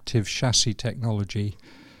active chassis technology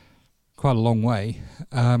quite a long way,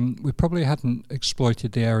 we probably hadn't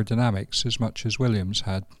exploited the aerodynamics as much as Williams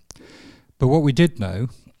had. But what we did know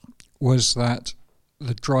was that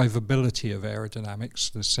the drivability of aerodynamics,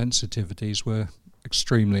 the sensitivities, were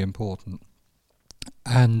extremely important.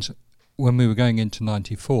 And when we were going into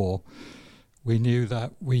 94, we knew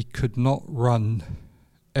that we could not run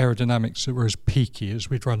aerodynamics that were as peaky as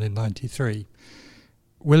we'd run in 93.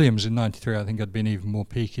 Williams in 93, I think, had been even more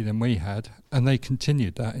peaky than we had, and they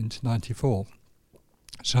continued that into 94.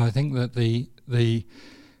 So I think that the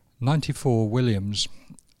 94 Williams,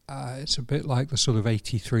 it's a bit like the sort of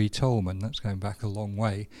 83 Tolman, that's going back a long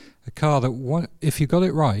way. A car that, if you got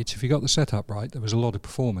it right, if you got the setup right, there was a lot of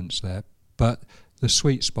performance there, but the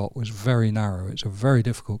sweet spot was very narrow. It's a very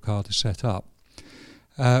difficult car to set up.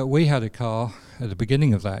 We had a car at the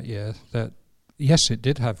beginning of that year that, yes, it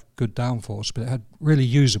did have good downforce, but it had really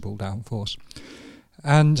usable downforce.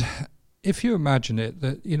 And if you imagine it,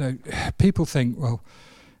 that, people think, well,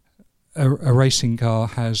 a racing car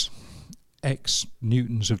has X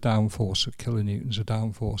newtons of downforce, or kilonewtons of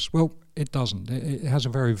downforce. Well, it doesn't. It has a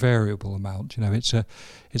very variable amount. It's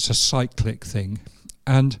a cyclic thing.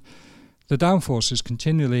 And the downforce is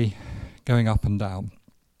continually going up and down.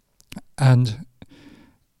 And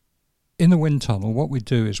in the wind tunnel, what we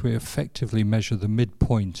do is we effectively measure the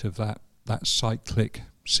midpoint of that cyclic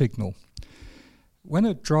signal. When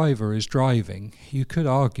a driver is driving, you could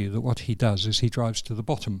argue that what he does is he drives to the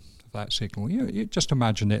bottom of that signal. You just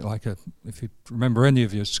imagine it like if you remember any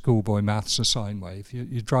of your schoolboy maths, a sine wave.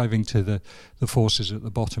 You're driving to the forces at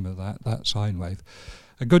the bottom of that sine wave.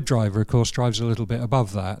 A good driver, of course, drives a little bit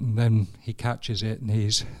above that, and then he catches it,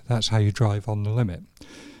 and that's how you drive on the limit.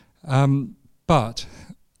 But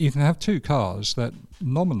you can have two cars that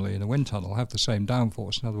nominally in a wind tunnel have the same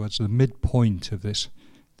downforce. In other words, the midpoint of this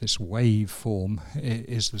wave form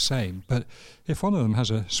is the same. But if one of them has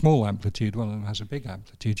a small amplitude, one of them has a big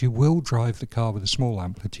amplitude, you will drive the car with a small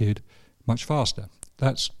amplitude much faster.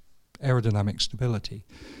 That's aerodynamic stability.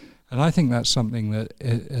 And I think that's something that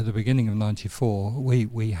at the beginning of 94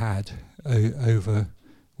 we had over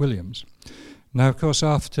Williams. Now, of course,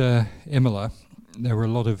 after Imola, there were a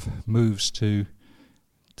lot of moves to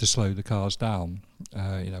slow the cars down.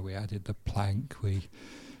 We added the plank, we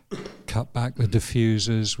cut back the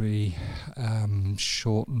diffusers, we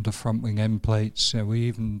shortened the front wing end plates, we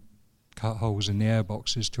even cut holes in the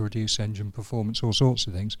airboxes to reduce engine performance, all sorts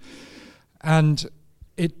of things. And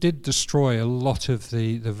it did destroy a lot of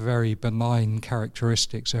the very benign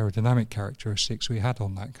characteristics, aerodynamic characteristics we had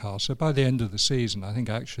on that car. So by the end of the season, I think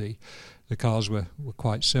actually the cars were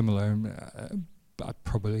quite similar. And, I'd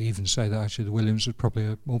probably even say that actually the Williams was probably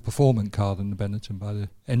a more performant car than the Benetton by the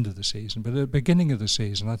end of the season. But at the beginning of the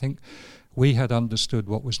season, I think we had understood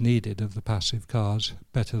what was needed of the passive cars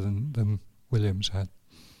better than Williams had.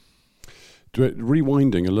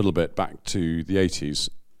 Rewinding a little bit back to the 80s,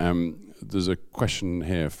 there's a question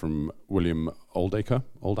here from William Oldaker.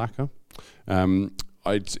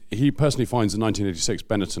 He personally finds the 1986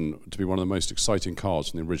 Benetton to be one of the most exciting cars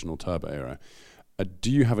from the original turbo era.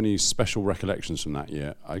 Do you have any special recollections from that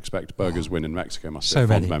year? I expect Berger's win in Mexico must be a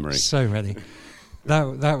fond memory. So many.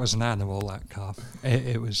 That was an animal, that car.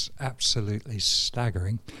 It was absolutely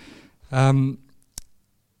staggering. In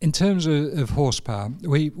terms of horsepower,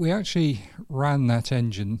 we actually ran that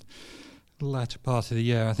engine the latter part of the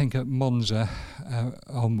year, I think at Monza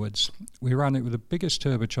onwards. We ran it with the biggest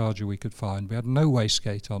turbocharger we could find. We had no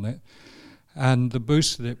wastegate on it. And the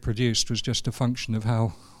boost that it produced was just a function of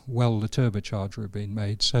how well the turbocharger had been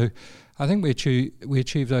made. So I think we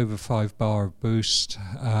achieved over 5 bar of boost.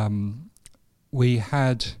 We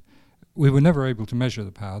were never able to measure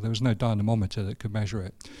the power. There was no dynamometer that could measure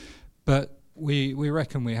it. But we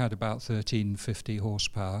reckon we had about 1350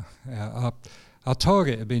 horsepower. Our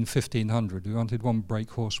target had been 1500. We wanted 1 brake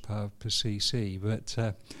horsepower per cc, but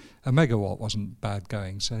a megawatt wasn't bad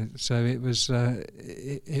going. So it was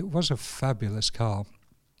a fabulous car.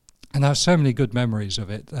 And I have so many good memories of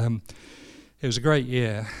it. It was a great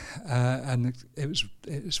year, and it was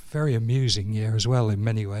a very amusing year as well in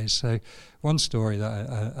many ways. So one story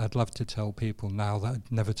that I'd love to tell people now that I'd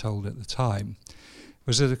never told at the time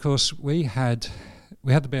was that, of course, we had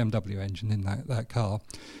the BMW engine in that car,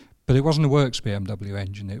 but it wasn't a works BMW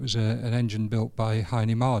engine. It was an engine built by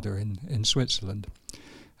Heine Marder in Switzerland.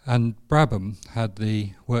 And Brabham had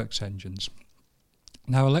the works engines.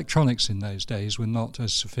 Now, electronics in those days were not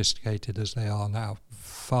as sophisticated as they are now,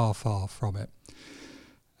 far, far from it.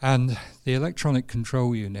 And the electronic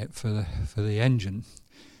control unit for the engine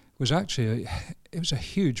was actually it was a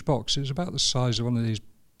huge box. It was about the size of one of these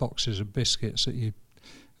boxes of biscuits that you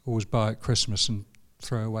always buy at Christmas and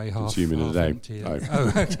throw away half. Consume in a day. Empty.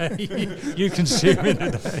 Oh, okay. You consume in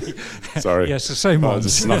a day. Sorry. Yes, the same ones. I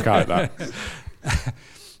just snuck out that.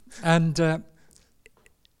 And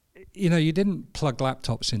you didn't plug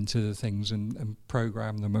laptops into the things and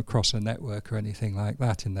program them across a network or anything like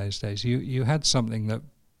that in those days. You had something that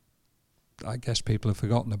I guess people have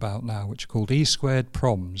forgotten about now, which are called E-squared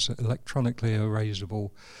PROMs, electronically erasable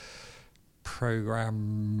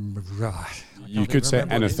program. You could say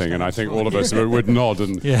anything, and I think all of us would nod.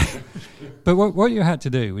 And yeah. But what you had to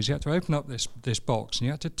do was you had to open up this box, and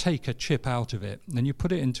you had to take a chip out of it, and then you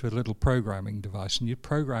put it into a little programming device, and you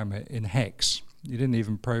program it in hex. You didn't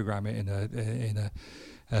even program it in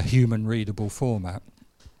a human readable format.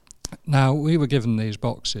 Now, we were given these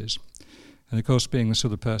boxes, and of course, being the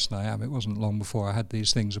sort of person I am, it wasn't long before I had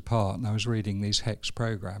these things apart, and I was reading these hex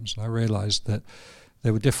programs, and I realised that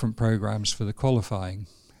there were different programs for the qualifying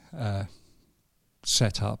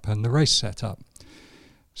setup and the race setup.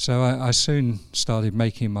 So I soon started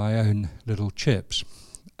making my own little chips,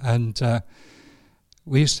 and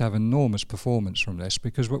we used to have enormous performance from this,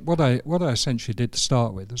 because what I essentially did to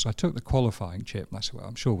start with was I took the qualifying chip and I said, well,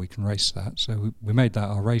 I'm sure we can race that. So we made that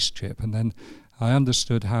our race chip, and then I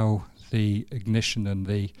understood how the ignition and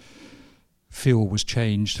the fuel was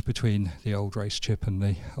changed between the old race chip and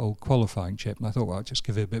the old qualifying chip, and I thought, well, I'll just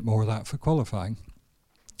give it a bit more of that for qualifying.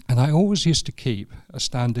 And I always used to keep a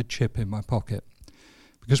standard chip in my pocket,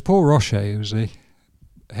 because Paul Rochet, who was the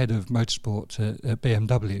head of motorsport at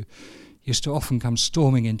BMW, used to often come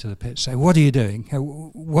storming into the pit, say, "What are you doing? I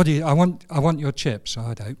want your chip." So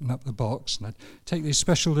I'd open up the box and I'd take these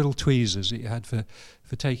special little tweezers that you had for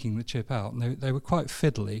taking the chip out, and they were quite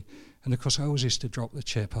fiddly. And of course, I always used to drop the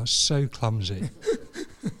chip. I was so clumsy.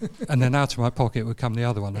 And then out of my pocket would come the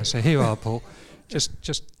other one. I'd say, "Here you are, Paul.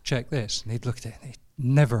 Just check this." And he'd look at it, and he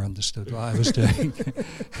never understood what I was doing.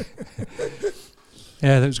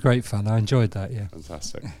 Yeah, that was great fun. I enjoyed that, yeah.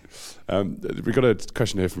 Fantastic. We've got a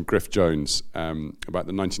question here from Griff Jones about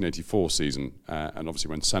the 1984 season, and obviously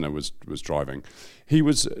when Senna was driving. He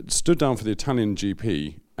was stood down for the Italian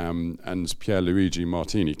GP, and Pierluigi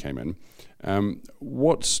Martini came in.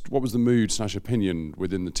 What was the mood/opinion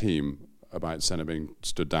within the team about Senna being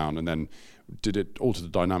stood down, and then did it alter the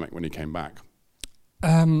dynamic when he came back?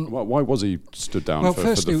 Why was he stood down? Well, for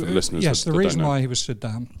firstly, the listeners? Yes, the reason why he was stood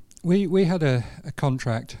down. We had a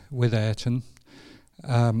contract with Ayrton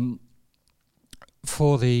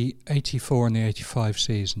for the 84 and the 85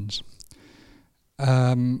 seasons.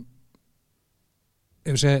 It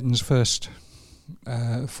was Ayrton's first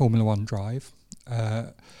Formula One drive.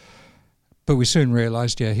 But we soon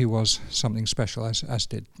realised, he was something special, as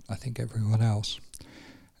did, I think, everyone else.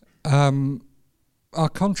 Our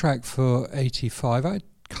contract for 85, I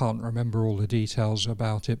can't remember all the details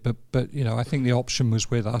about it, but I think the option was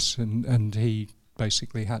with us, and he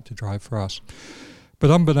basically had to drive for us. But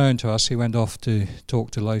unbeknown to us, he went off to talk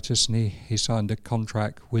to Lotus, and he signed a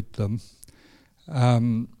contract with them.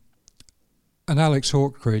 And Alex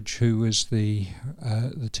Hawkridge, who was the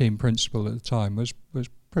team principal at the time, was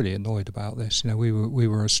pretty annoyed about this. We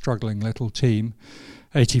were a struggling little team.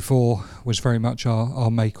 84 was very much our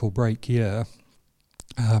make or break year.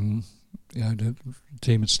 The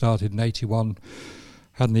team had started in 81,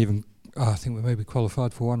 hadn't even, I think we maybe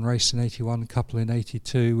qualified for one race in 81, a couple in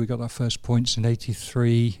 82. We got our first points in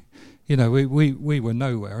 83. We were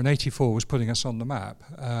nowhere, and 84 was putting us on the map.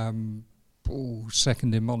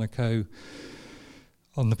 Second in Monaco,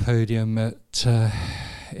 on the podium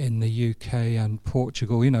in the UK and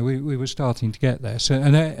Portugal. We were starting to get there. So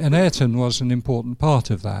and Ayrton was an important part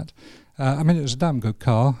of that. It was a damn good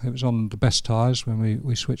car. It was on the best tyres when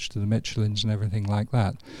we switched to the Michelins and everything like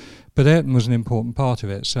that. But Ayrton was an important part of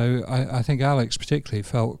it. So I think Alex particularly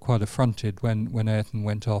felt quite affronted when Ayrton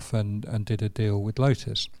went off and did a deal with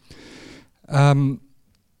Lotus.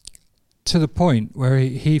 To the point where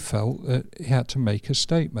he felt that he had to make a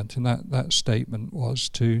statement, and that statement was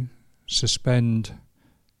to suspend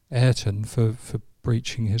Ayrton for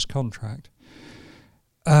breaching his contract.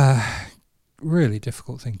 Really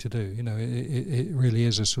difficult thing to do. It really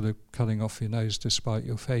is a sort of cutting off your nose to spite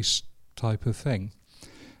your face type of thing.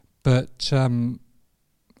 But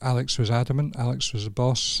Alex was adamant. Alex was the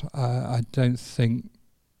boss. I don't think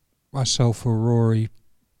myself or Rory,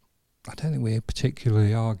 I don't think we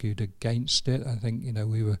particularly argued against it. I think,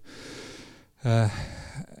 we were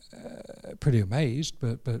pretty amazed,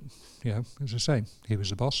 but as I say, he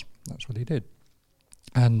was the boss. That's what he did.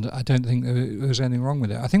 And I don't think there was anything wrong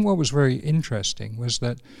with it. I think what was very interesting was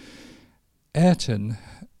that Ayrton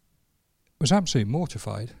was absolutely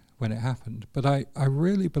mortified when it happened, but I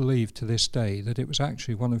really believe to this day that it was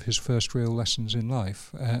actually one of his first real lessons in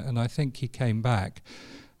life. And I think he came back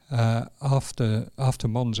after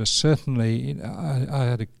Monza. Certainly, I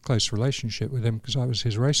had a close relationship with him because I was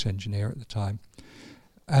his race engineer at the time.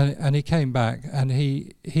 And he came back and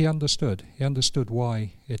he understood. He understood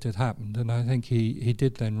why it had happened. And I think he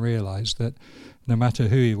did then realise that no matter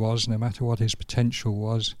who he was, no matter what his potential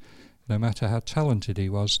was, no matter how talented he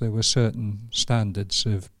was, there were certain standards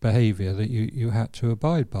of behaviour that you had to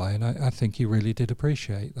abide by. And I think he really did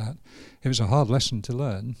appreciate that. It was a hard lesson to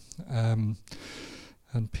learn. And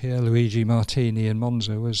Pierluigi Martini in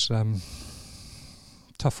Monza was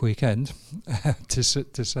tough weekend, to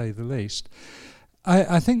say the least.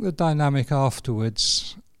 I think the dynamic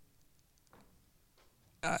afterwards,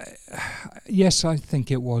 yes, I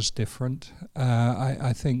think it was different.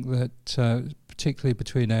 I think that particularly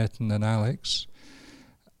between Ayrton and Alex,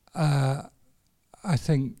 I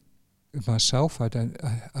think myself, I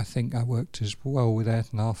think I worked as well with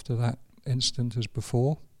Ayrton after that incident as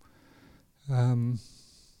before. But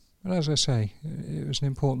as I say, it was an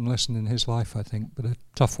important lesson in his life, I think, but a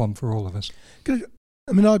tough one for all of us.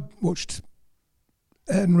 I watched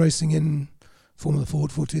Ayrton racing in Formula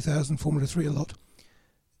Ford, Ford 2000, Formula 3 a lot.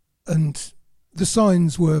 And the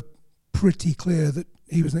signs were pretty clear that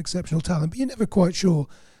he was an exceptional talent, but you're never quite sure.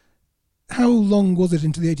 How long was it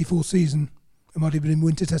into the 84 season? It might have been in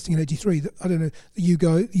winter testing in 83. That, I don't know,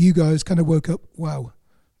 that you guys kind of woke up, wow,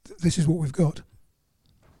 this is what we've got.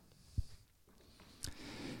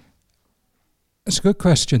 It's a good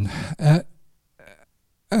question.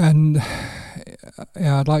 And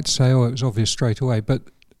I'd like to say, it was obvious straight away, but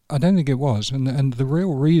I don't think it was. And the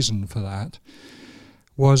real reason for that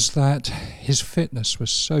was that his fitness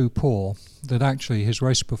was so poor that actually his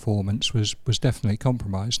race performance was definitely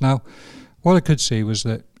compromised. Now, what I could see was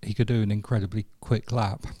that he could do an incredibly quick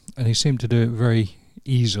lap, and he seemed to do it very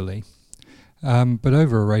easily. But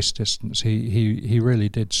over a race distance, he really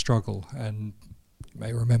did struggle. And you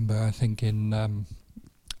may remember, I think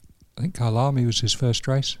Kyalami was his first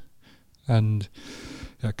race, and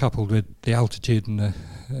coupled with the altitude and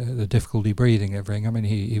the difficulty breathing everything, I mean,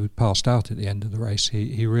 he passed out at the end of the race.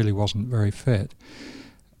 He really wasn't very fit.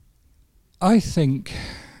 I think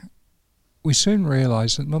we soon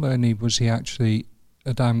realised that not only was he actually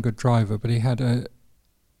a damn good driver, but he had an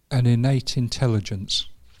innate intelligence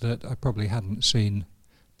that I probably hadn't seen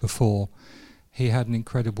before. He had an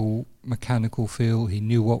incredible mechanical feel. He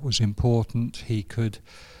knew what was important. He could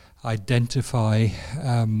identify.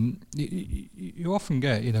 You often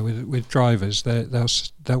get, with drivers,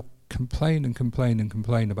 they'll complain and complain and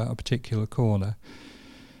complain about a particular corner.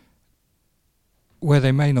 where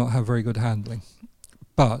they may not have very good handling,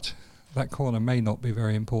 but that corner may not be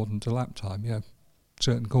very important to lap time.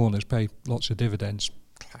 Certain corners pay lots of dividends.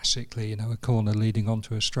 Classically, a corner leading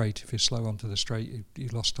onto a straight, if you're slow onto the straight, you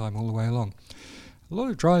lost time all the way along. A lot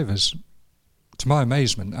of drivers, to my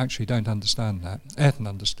amazement, actually don't understand that. Ayrton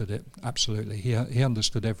understood it, absolutely. He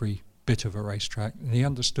understood every bit of a racetrack, and he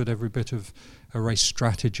understood every bit of a race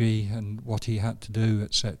strategy and what he had to do,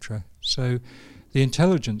 etc. So the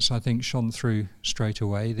intelligence, I think, shone through straight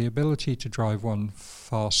away. The ability to drive one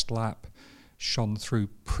fast lap shone through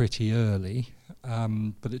pretty early,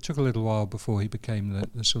 but it took a little while before he became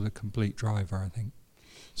the sort of complete driver, I think.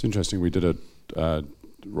 It's interesting. We did a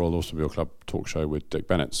Royal Automobile Club talk show with Dick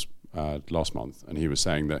Bennett last month, and he was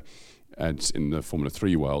saying that in the Formula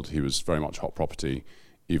 3 world, he was very much hot property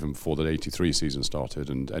even before the 83 season started,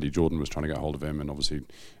 and Eddie Jordan was trying to get hold of him, and obviously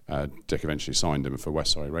Dick eventually signed him for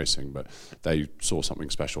West Surrey Racing, but they saw something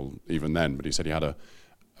special even then. But he said he had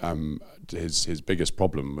his biggest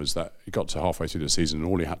problem was that he got to halfway through the season and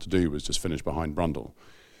all he had to do was just finish behind Brundle.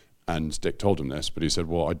 And Dick told him this, but he said,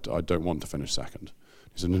 well, I don't want to finish second.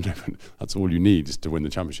 He said, no, that's all you need is to win the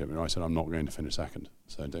championship. And I said, I'm not going to finish second.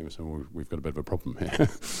 So David said, well, we've got a bit of a problem here.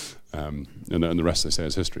 And the rest, they say,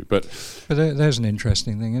 is history. But there's an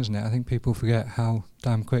interesting thing, isn't it? I think people forget how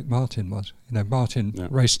damn quick Martin was. Martin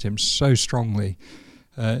raced him so strongly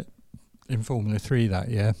in Formula 3 that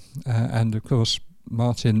year. And, of course,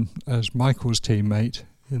 Martin, as Michael's teammate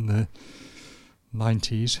in the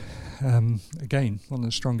 90s, again, one of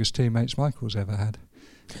the strongest teammates Michael's ever had.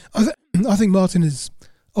 I think Martin is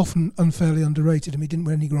often unfairly underrated. I mean, he didn't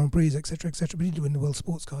win any Grand Prix, etc., but he did win the World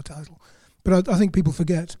Sports Car title. But I think people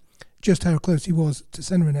forget just how close he was to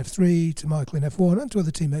Senna in F3, to Michael in F1, and to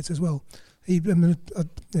other teammates as well. I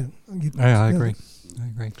agree. I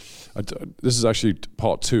agree. This is actually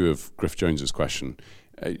part 2 of Griff Jones's question.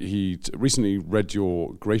 He recently read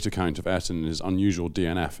your great account of Ayrton and his unusual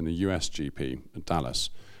DNF in the US GP at Dallas.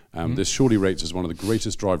 This surely rates as one of the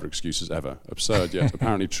greatest driver excuses ever. Absurd, yet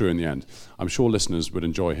apparently true in the end. I'm sure listeners would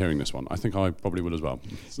enjoy hearing this one. I think I probably would as well.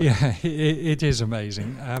 So. Yeah, it is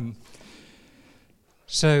amazing.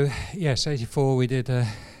 So, yes, 84, we did...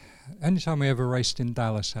 only time we ever raced in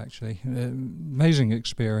Dallas, actually. Amazing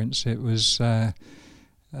experience. It was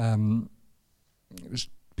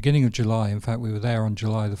beginning of July. In fact, we were there on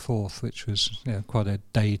July the 4th, which was quite a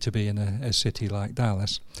day to be in a city like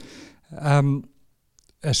Dallas.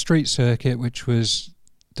 A street circuit which was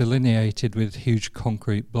delineated with huge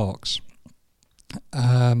concrete blocks.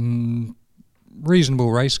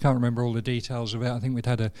 Reasonable race, can't remember all the details of it. I think we'd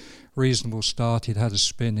had a reasonable start, he'd had a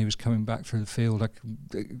spin, he was coming back through the field, I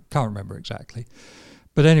can't remember exactly.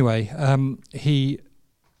 But anyway, he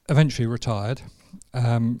eventually retired,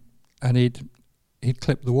 and he'd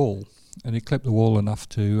clipped the wall, and he'd clipped the wall enough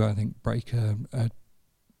to, I think, break a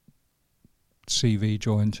CV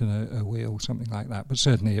joint and a wheel, something like that. But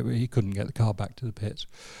certainly he couldn't get the car back to the pits.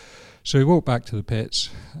 So he walked back to the pits.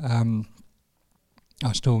 I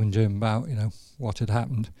was talking to him about, what had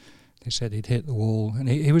happened. He said he'd hit the wall, and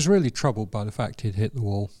he was really troubled by the fact he'd hit the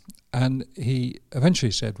wall. And he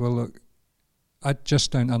eventually said, well, look, I just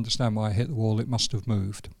don't understand why I hit the wall. It must have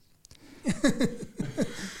moved.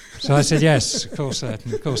 So I said, yes, of course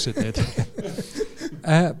it did.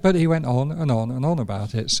 But he went on and on and on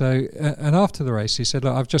about it. So, and after the race, he said,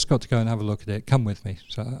 look, I've just got to go and have a look at it. Come with me.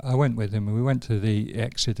 So I went with him, and we went to the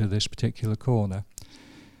exit of this particular corner.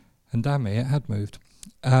 And damn me, it had moved.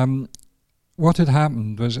 What had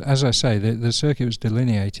happened was, as I say, the circuit was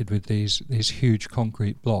delineated with these huge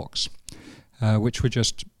concrete blocks, which were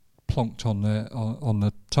just plonked on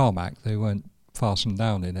the tarmac. They weren't fastened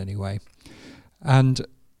down in any way. And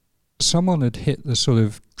someone had hit the sort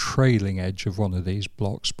of trailing edge of one of these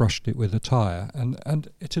blocks, brushed it with a tyre, and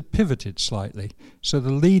it had pivoted slightly. So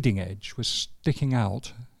the leading edge was sticking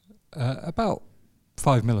out about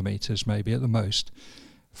 5 millimetres maybe at the most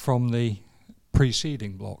from the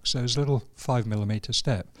preceding block. So it was a little 5 millimetre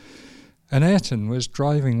step. And Ayrton was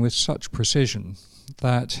driving with such precision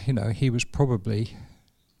that, he was probably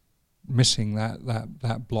missing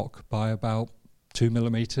that block by about 2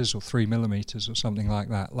 millimetres or 3 millimetres or something like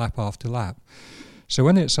that, lap after lap. So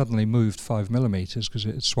when it suddenly moved 5 millimetres, because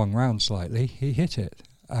it had swung round slightly, he hit it.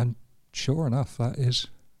 And sure enough, that is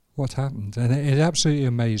what happened. And it absolutely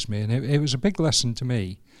amazed me. And it was a big lesson to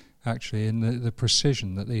me, actually, in the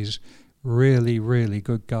precision that these really, really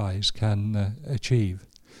good guys can achieve.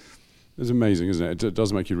 It's amazing, isn't it? It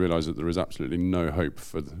does make you realise that there is absolutely no hope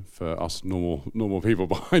for us normal people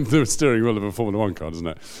behind the steering wheel of a Formula 1 car, doesn't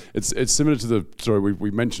it? It's similar to the story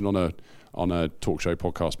we mentioned on a talk show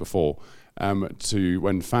podcast before to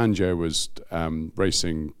when Fangio was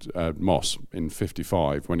racing Moss in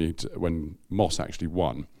 '55 when Moss actually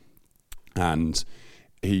won, and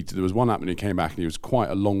there was one lap when he came back and he was quite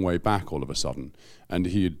a long way back all of a sudden, and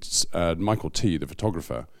he had Michael T, the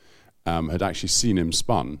photographer, had actually seen him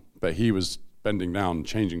spun, but he was bending down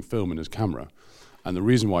changing film in his camera, and the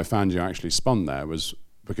reason why Fangio actually spun there was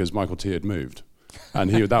because Michael T had moved, and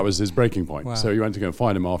that was his breaking point. Wow. So he went to go and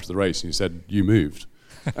find him after the race, and he said, "You moved."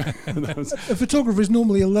 A photographer is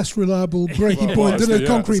normally a less reliable breaking point than a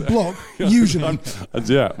concrete block, usually.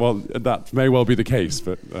 Yeah, well, that may well be the case,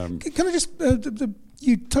 but... Can I just...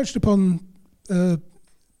 you touched upon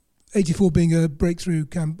 84 being a breakthrough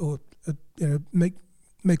camp, or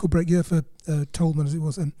make or break year for Tolman, as it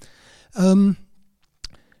was then.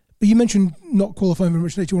 But you mentioned not qualifying very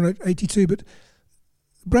much in 81 or 82, but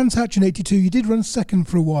Brands Hatch in 82, you did run second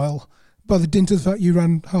for a while, by the dint of the fact you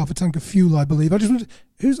ran half a tank of fuel, I believe. I just wondered,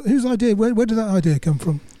 whose idea, where did that idea come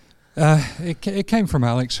from? It came from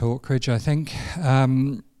Alex Hawkridge, I think.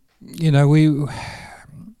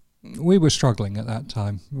 We were struggling at that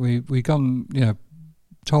time.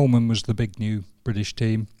 Tolman was the big new British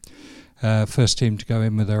team. First team to go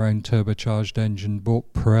in with their own turbocharged engine,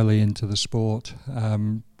 brought Pirelli into the sport.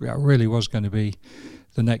 It really was going to be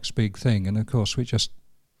the next big thing, and of course we just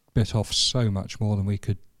bit off so much more than we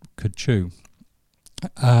could chew.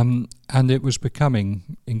 And it was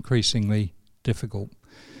becoming increasingly difficult.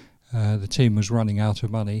 The team was running out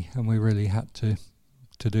of money, and we really had to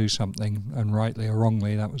do something, and rightly or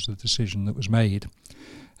wrongly that was the decision that was made.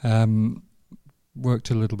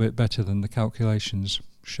 Worked a little bit better than the calculations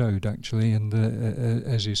showed, actually, and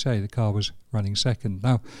as you say, the car was running second.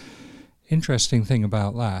 Now, interesting thing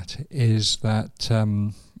about that is that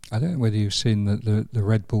I don't know whether you've seen the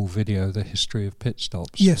Red Bull video, the history of pit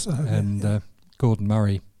stops. Yes, I have. And Gordon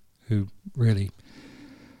Murray, who really,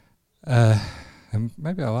 and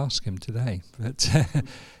maybe I'll ask him today, but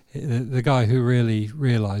the guy who really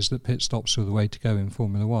realised that pit stops were the way to go in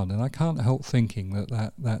Formula One. And I can't help thinking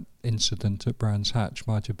that incident at Brands Hatch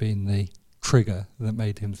might have been the trigger that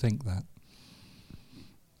made him think that.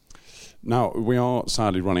 Now, we are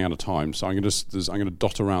sadly running out of time, so I'm going to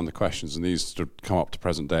dot around the questions, and these sort of come up to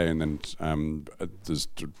present day, and then there's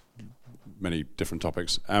many different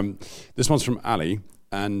topics. This one's from Ali,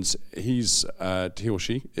 and he or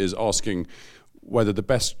she is asking whether the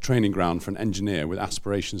best training ground for an engineer with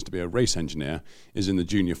aspirations to be a race engineer is in the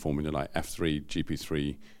junior formula like F3,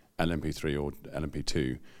 GP3, LMP3 or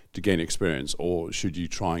LMP2 to gain experience, or should you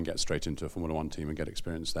try and get straight into a Formula One team and get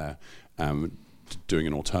experience there, doing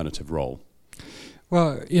an alternative role?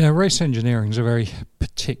 Well, race engineering is a very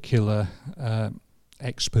particular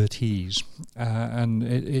expertise, and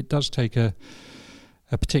it does take a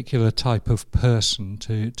particular type of person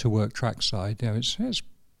to work trackside.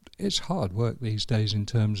 It's hard work these days in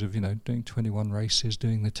terms of doing 21 races,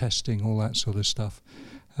 doing the testing, all that sort of stuff.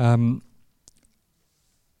 But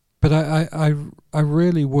I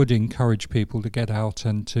really would encourage people to get out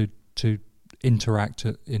and to interact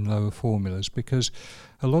in lower formulas, because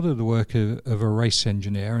a lot of the work of a race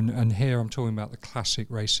engineer, and here I'm talking about the classic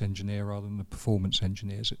race engineer rather than the performance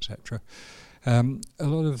engineers, etc. A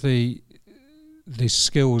lot of the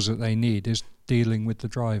skills that they need is dealing with the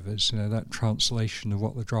drivers, that translation of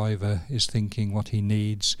what the driver is thinking, what he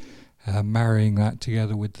needs, marrying that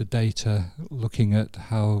together with the data, looking at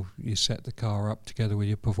how you set the car up together with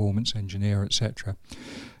your performance engineer, etc.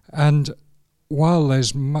 And while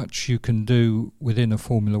there's much you can do within a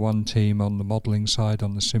Formula One team on the modelling side,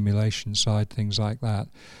 on the simulation side, things like that,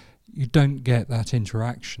 you don't get that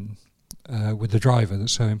interaction with the driver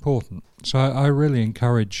that's so important. So I really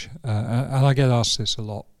encourage, and I get asked this a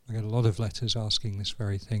lot, I get a lot of letters asking this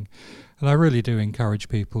very thing, and I really do encourage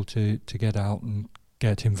people to get out and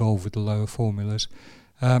get involved with the lower formulas.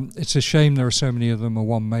 It's a shame there are so many of them are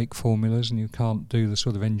one-make formulas, and you can't do the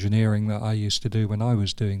sort of engineering that I used to do when I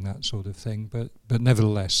was doing that sort of thing. But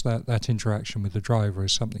nevertheless, that interaction with the driver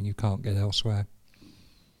is something you can't get elsewhere.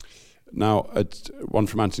 Now, one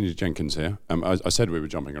from Anthony Jenkins here. I said we were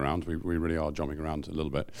jumping around. We really are jumping around a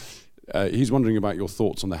little bit. He's wondering about your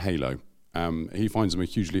thoughts on the Halo. He finds them a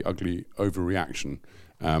hugely ugly overreaction.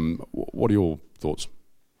 What are your thoughts?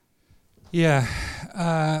 Yeah,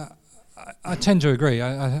 I tend to agree.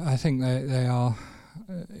 I think they are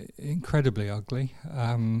incredibly ugly.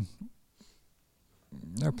 There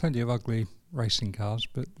are plenty of ugly racing cars,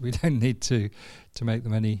 but we don't need to make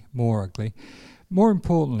them any more ugly. More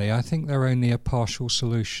importantly, I think they're only a partial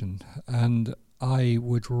solution, and I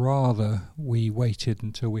would rather we waited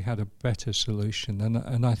until we had a better solution.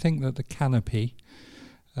 And I think that the canopy,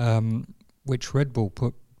 which Red Bull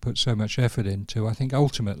put so much effort into, I think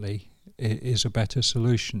ultimately is a better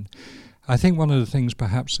solution. I think one of the things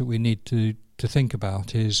perhaps that we need to think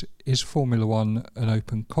about is Formula One an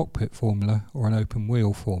open cockpit formula or an open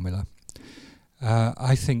wheel formula?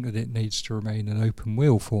 I think that it needs to remain an open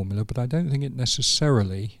wheel formula, but I don't think it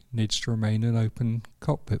necessarily needs to remain an open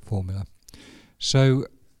cockpit formula. So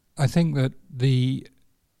I think that the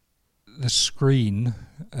screen,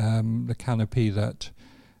 the canopy that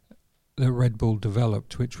Red Bull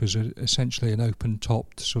developed, which was essentially an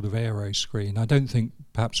open-topped sort of aero screen, I don't think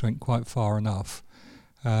perhaps went quite far enough.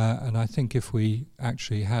 And I think if we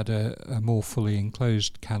actually had a more fully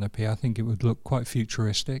enclosed canopy, I think it would look quite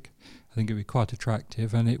futuristic. I think it would be quite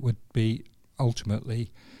attractive, and it would be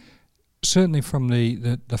ultimately, certainly from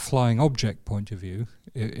the flying object point of view,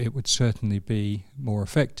 it would certainly be more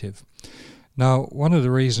effective. Now, one of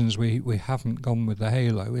the reasons we haven't gone with the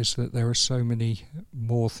Halo is that there are so many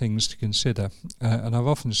more things to consider. And I've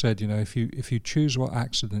often said, if you choose what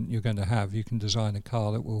accident you're going to have, you can design a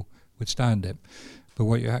car that will withstand it. But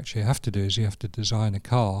what you actually have to do is you have to design a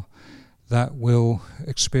car that will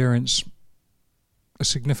experience a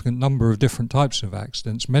significant number of different types of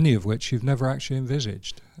accidents, many of which you've never actually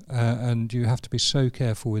envisaged. And you have to be so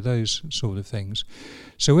careful with those sort of things.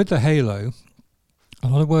 So with the Halo, a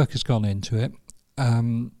lot of work has gone into it.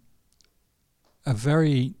 A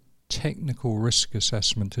very technical risk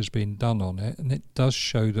assessment has been done on it, and it does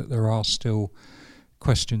show that there are still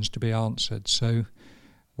questions to be answered. So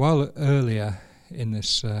while earlier in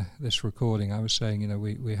this recording I was saying,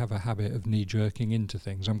 we have a habit of knee-jerking into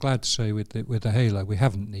things, I'm glad to say with the Halo we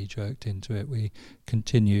haven't knee-jerked into it. We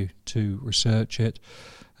continue to research it.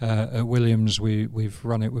 At Williams, we've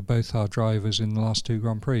run it with both our drivers in the last 2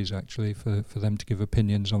 Grand Prix, actually, for them to give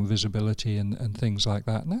opinions on visibility and things like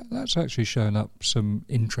that. And that's actually shown up some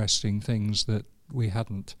interesting things that we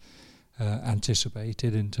hadn't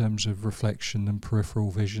anticipated in terms of reflection and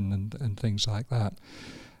peripheral vision and things like that.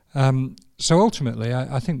 So ultimately,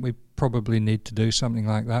 I think we probably need to do something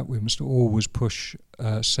like that. We must always push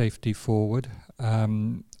safety forward.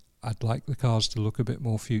 I'd like the cars to look a bit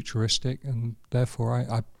more futuristic, and therefore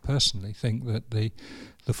I personally think that the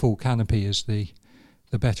full canopy is the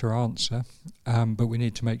better answer. But we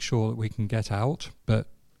need to make sure that we can get out. But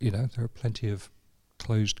there are plenty of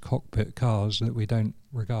closed cockpit cars that we don't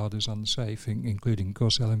regard as unsafe, including, of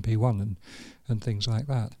course, LMP1 and things like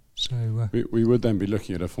that. So we would then be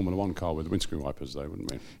looking at a Formula One car with windscreen wipers, though,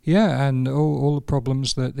 wouldn't we? Yeah, and all the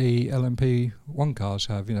problems that the LMP1 cars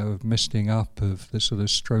have, of misting up, of the sort of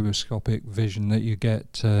stroboscopic vision that you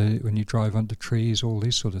get when you drive under trees, all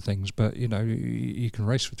these sort of things. But, you can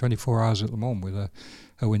race for 24 hours at Le Mans with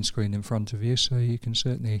a windscreen in front of you, so you can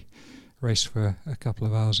certainly race for a couple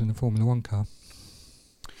of hours in a Formula One car.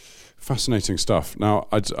 Fascinating stuff. Now,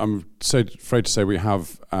 I'm afraid to say we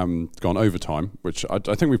have gone over time, which I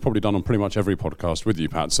think we've probably done on pretty much every podcast with you,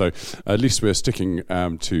 Pat. So at least we're sticking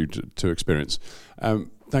to experience.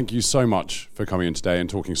 Thank you so much for coming in today and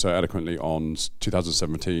talking so eloquently on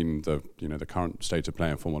 2017, the current state of play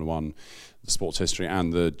in Formula One, the sports history,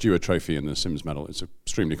 and the Duo Trophy and the Sims Medal. It's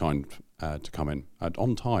extremely kind to come in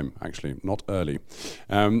on time, actually, not early.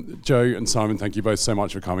 Joe and Simon, thank you both so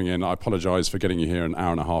much for coming in. I apologise for getting you here an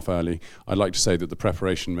hour and a half early. I'd like to say that the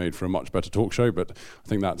preparation made for a much better talk show, but I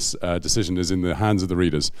think that decision is in the hands of the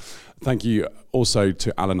readers. Thank you also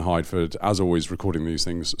to Alan Hyde for, as always, recording these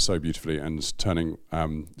things so beautifully and turning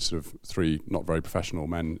sort of 3 not very professional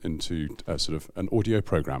men into sort of an audio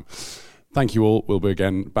programme. Thank you all. We'll be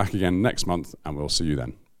back again next month, and we'll see you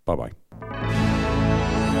then. Bye-bye.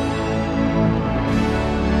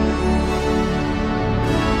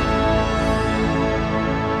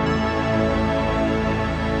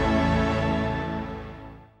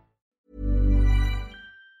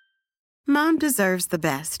 Mom deserves the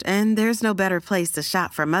best, and there's no better place to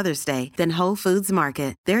shop for Mother's Day than Whole Foods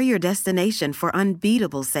Market. They're your destination for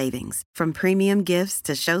unbeatable savings, from premium gifts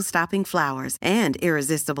to show-stopping flowers and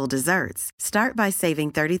irresistible desserts. Start by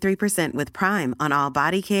saving 33% with Prime on all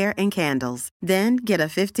body care and candles. Then get a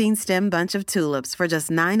 15-stem bunch of tulips for just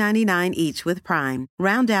 $9.99 each with Prime.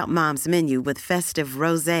 Round out Mom's menu with festive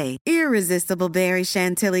rosé, irresistible berry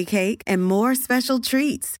chantilly cake, and more special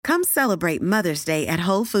treats. Come celebrate Mother's Day at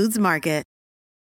Whole Foods Market.